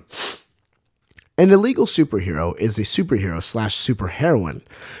 An illegal superhero is a superhero / superheroine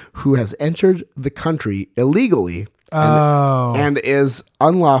who has entered the country illegally and is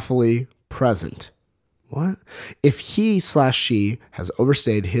unlawfully present. What? If he/she has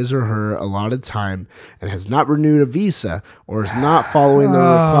overstayed his or her allotted time and has not renewed a visa or is not following the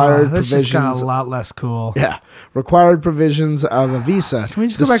required This just got provisions, a lot less cool. required provisions of a visa, Can we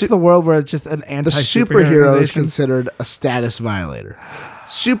just go back to the world where it's just an the anti-superhero superhero is organization? considered a status violator.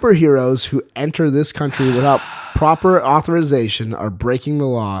 Superheroes who enter this country without proper authorization are breaking the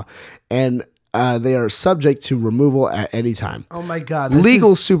law, and they are subject to removal at any time. Oh my God. Legal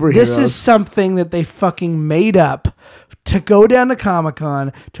This superheroes. is something that they fucking made up to go down to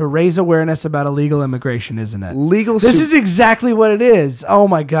Comic-Con to raise awareness about illegal immigration, isn't it? This is exactly what it is. Oh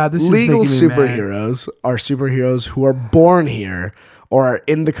my God. This legal is making me mad. superheroes are superheroes who are born here or are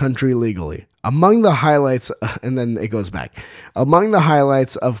in the country legally. Among the highlights, and then it goes back. Among the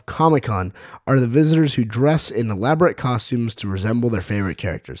highlights of Comic-Con are the visitors who dress in elaborate costumes to resemble their favorite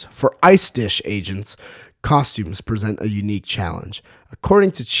characters. For Ice Dish agents, costumes present a unique challenge.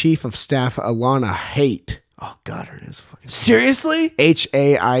 According to Chief of Staff Alana Haight, oh God, her name is fucking Seriously?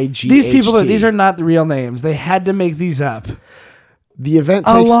 Haigh. These people, these are not the real names. They had to make these up. The event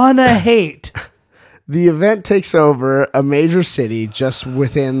takes Alana Haight. The event takes over a major city just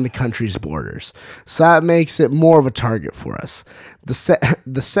within the country's borders, so that makes it more of a target for us. The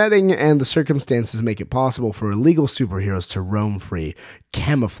setting and the circumstances make it possible for illegal superheroes to roam free,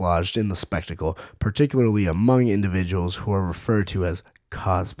 camouflaged in the spectacle, particularly among individuals who are referred to as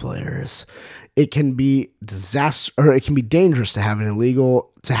cosplayers. It can be it can be dangerous to have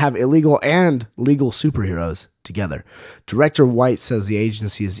illegal and legal superheroes together. Director White says the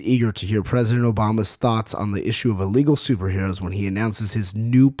agency is eager to hear President Obama's thoughts on the issue of illegal superheroes when he announces his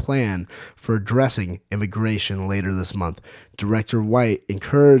new plan for addressing immigration later this month. Director White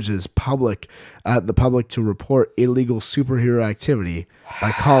encourages the public to report illegal superhero activity by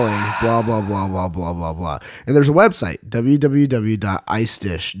calling blah, blah, blah, blah, blah, blah, blah. And there's a website,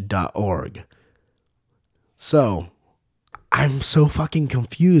 www.icedish.org. So, I'm so fucking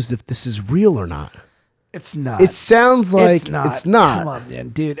confused if this is real or not. It's not. It sounds like it's not. Come on, man,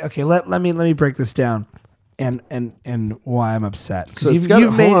 dude. Okay, let me break this down, and why I'm upset. So it's got a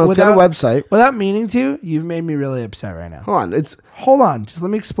website. Without meaning to, you've made me really upset right now. Hold on. Just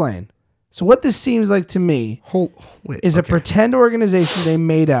let me explain. So what this seems like to me is a pretend organization they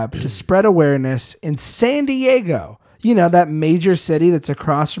made up to spread awareness in San Diego. You know, that major city that's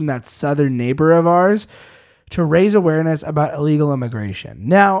across from that southern neighbor of ours, to raise awareness about illegal immigration.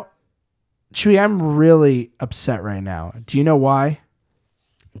 Now, Chewy, I'm really upset right now. Do you know why?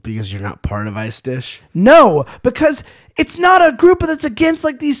 Because you're not part of Ice Dish? No, because it's not a group that's against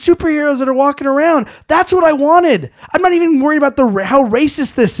like these superheroes that are walking around. That's what I wanted. I'm not even worried about how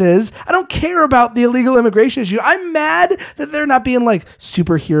racist this is. I don't care about the illegal immigration issue. I'm mad that they're not being like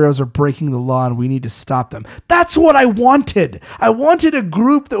superheroes are breaking the law and we need to stop them. That's what I wanted. I wanted a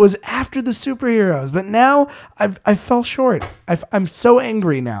group that was after the superheroes, but now I fell short. I'm so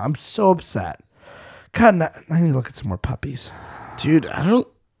angry now. I'm so upset. God, I need to look at some more puppies. Dude, I don't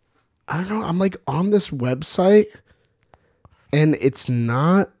know. I'm like on this website and it's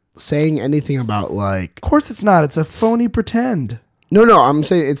not saying anything about like. Of course it's not. It's a phony pretend. No. I'm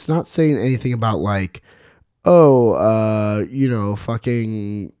saying it's not saying anything about like,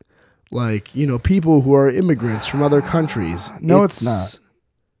 fucking like, people who are immigrants from other countries. No, it's not.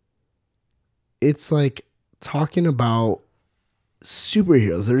 It's like talking about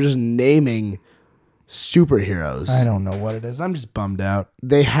superheroes. They're just naming superheroes. I don't know what it is. I'm just bummed out.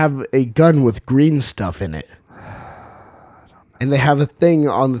 They have a gun with green stuff in it. And they have a thing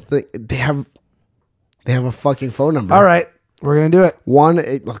on the thing. They have a fucking phone number. All right. We're going to do it.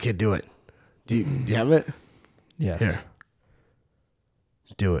 Okay, do it. Do you have it? Yes. Here.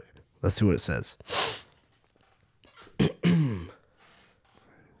 Do it. Let's see what it says.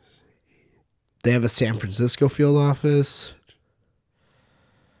 They have a San Francisco field office.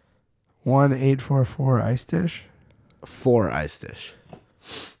 1-844 Ice Dish? 4 Ice Dish.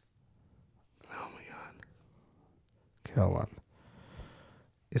 Oh my God. Okay, hold on.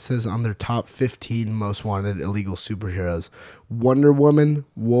 It says on their top 15 most wanted illegal superheroes: Wonder Woman,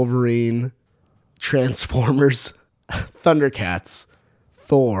 Wolverine, Transformers, Thundercats,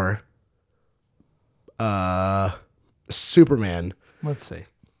 Thor, Superman. Let's see.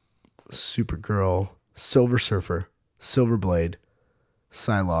 Supergirl, Silver Surfer, Silverblade,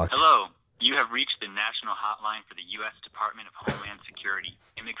 Psylocke. Hello, you have reached the national hotline for the U.S. Department of Homeland Security,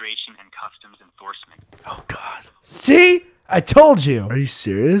 Immigration and Customs Enforcement. Oh, God. See? I told you. Are you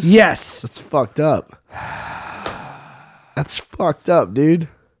serious? Yes. That's fucked up. That's fucked up, dude.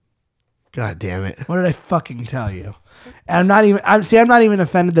 God damn it. What did I fucking tell you? And I'm not even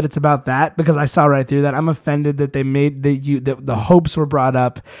offended that it's about that, because I saw right through that. I'm offended that they made that the hopes were brought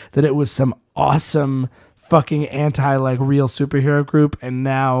up that it was some awesome fucking anti like real superhero group, and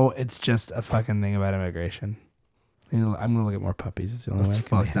now it's just a fucking thing about immigration. I'm gonna look at more puppies. It's the only way I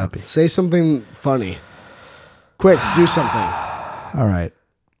can be happy. Say something funny. Quick, do something. All right,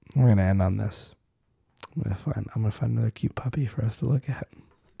 we're gonna end on this. I'm gonna find another cute puppy for us to look at.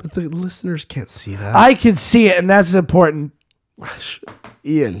 But the listeners can't see that. I can see it, and that's important.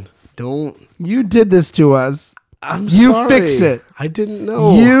 Ian, don't. You did this to us. I'm You sorry. fix it. I didn't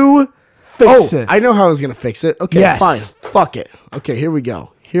know. You fix it. I know how I was going to fix it. Okay, Yes. fine. Fuck it. Okay, here we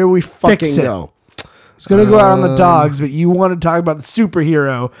go. Here we fucking Fix it. go. was going to go out on the dogs, but you want to talk about the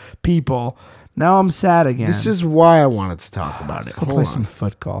superhero people. Now I'm sad again. This is why I wanted to talk about it. Let's go play some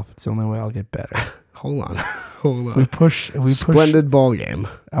foot golf. It's the only way I'll get better. Hold on. Hold If we on. push. Splendid ball game.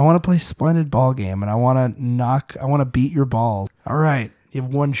 I want to play splendid ball game, and I want to beat your balls. All right. You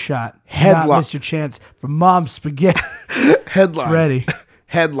have one shot. Headlock. Not miss your chance for Mom Spaghetti. Headline. It's ready.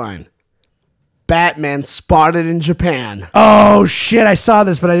 Headline. Batman spotted in Japan. Oh, shit. I saw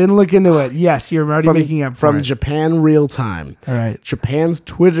this, but I didn't look into it. Yes, you're already making up for from it. Japan real time. All right. Japan's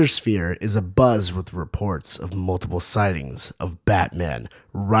Twitter sphere is abuzz with reports of multiple sightings of Batman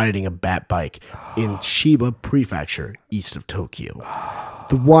riding a bat bike in Chiba Prefecture, east of Tokyo.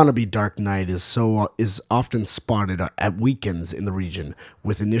 The wannabe Dark Knight is often spotted at weekends in the region,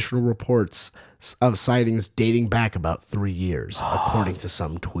 with initial reports of sightings dating back about 3 years, according to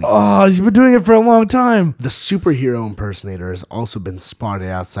some tweets. Oh, he's been doing it for a long time. The superhero impersonator has also been spotted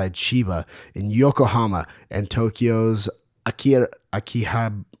outside Chiba in Yokohama and Tokyo's Akihabara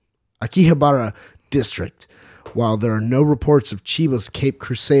district. While there are no reports of Chiba's Cape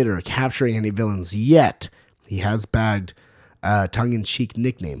Crusader capturing any villains yet, he has bagged a tongue-in-cheek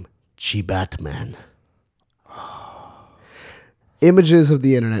nickname, Chibatman. Images of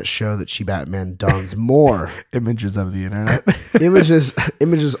the internet show that Chibatman dons more. Images of the internet. images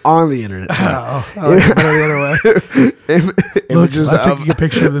on the internet. Oh, the other way. Images Look, I'm of taking a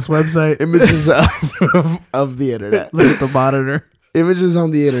picture of this website. images of the internet. Look at the monitor. Images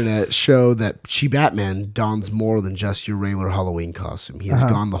on the internet show that Chibatman dons more than just your regular Halloween costume. He has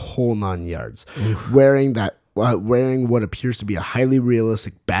gone the whole 9 yards, wearing what appears to be a highly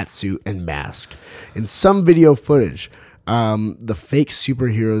realistic bat suit and mask. In some video footage, the fake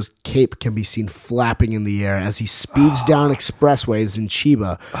superhero's cape can be seen flapping in the air as he speeds down expressways in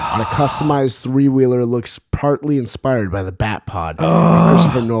Chiba on a customized three-wheeler looks partly inspired by the Batpod in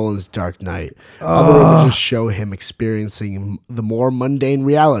Christopher Nolan's Dark Knight. Other images show him experiencing the more mundane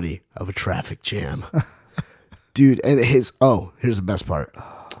reality of a traffic jam. Dude, and here's the best part.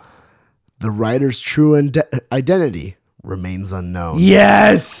 The writer's true identity remains unknown.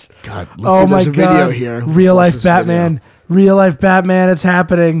 Yes. God, There's a video God. here. Real Let's watch life this Batman. video. Real life Batman. It's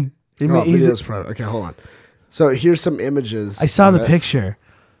happening. Okay, hold on. So here's some images. I saw of the it. picture.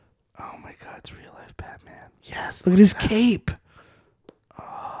 Oh my God, it's real life Batman. Yes. Look at his cape.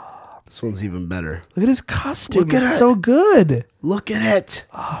 This one's even better. Look at his costume. Look at it's it. so good. Look at it.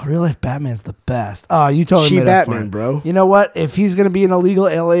 Oh, real life Batman's the best. Oh, you totally She made up for Batman, it. bro. You know what? If he's gonna be an illegal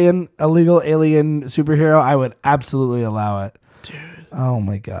alien superhero, I would absolutely allow it. Dude. Oh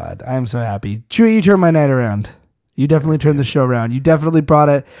my God, I'm so happy. Chewie, you turned my night around. You definitely turned the show around. You definitely brought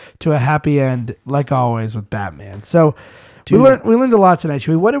it to a happy end, like always with Batman. So we learned a lot tonight,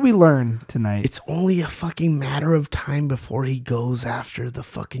 Chewie. What did we learn tonight? It's only a fucking matter of time before he goes after the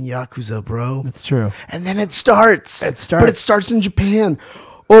fucking Yakuza, bro. It's true. And then it starts. It starts. But it starts in Japan.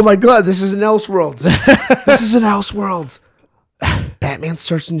 Oh my God, this is an Elseworlds. This is an Elseworlds. Batman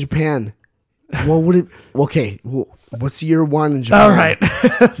starts in Japan. Well, what's year one in Japan? All right.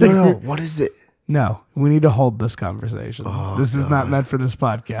 No, what is it? No, we need to hold this conversation. This is not meant for this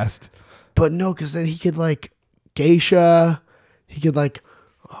podcast. But no, because then he could like geisha. He could like,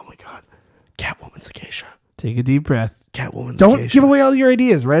 oh my God, Catwoman's a geisha. Take a deep breath. Catwoman's a Don't geisha. give away all your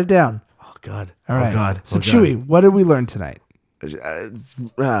ideas. Write it down. Oh God. All right. Oh God. So Oh, God. Chewie, what did we learn tonight?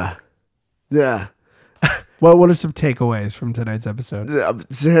 Yeah. What are some takeaways from tonight's episode?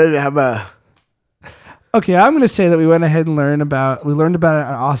 How Okay, I'm going to say that we went ahead and learned about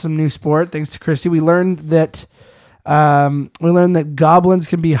an awesome new sport thanks to Christy. We learned that goblins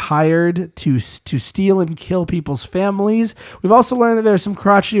can be hired to steal and kill people's families. We've also learned that there's some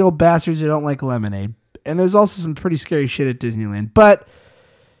crotchety old bastards who don't like lemonade, and there's also some pretty scary shit at Disneyland. But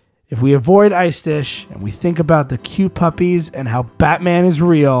if we avoid Ice Dish and we think about the cute puppies and how Batman is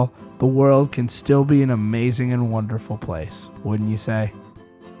real, the world can still be an amazing and wonderful place, wouldn't you say?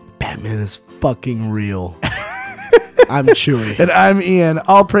 Batman is fucking real. I'm Chewy. And I'm Ian.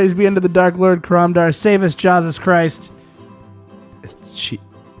 All praise be unto the Dark Lord Karamdar. Save us, Jesus Christ.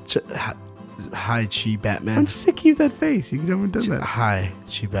 Hi, Chi Why Batman. don't you say keep that face? You haven't done that. Hi,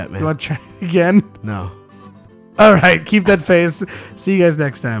 Chi Batman. You want to try it again? No. All right, keep that face. See you guys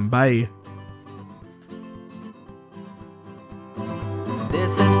next time. Bye.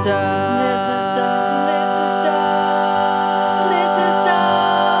 This is stuff. This is stuff. This is stuff. This is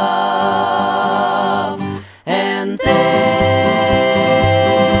stuff. And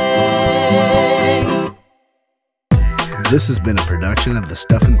things. This has been a production of the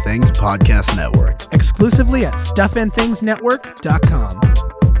Stuff and Things Podcast Network. Exclusively at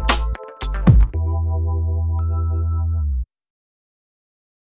stuffandthingsnetwork.com.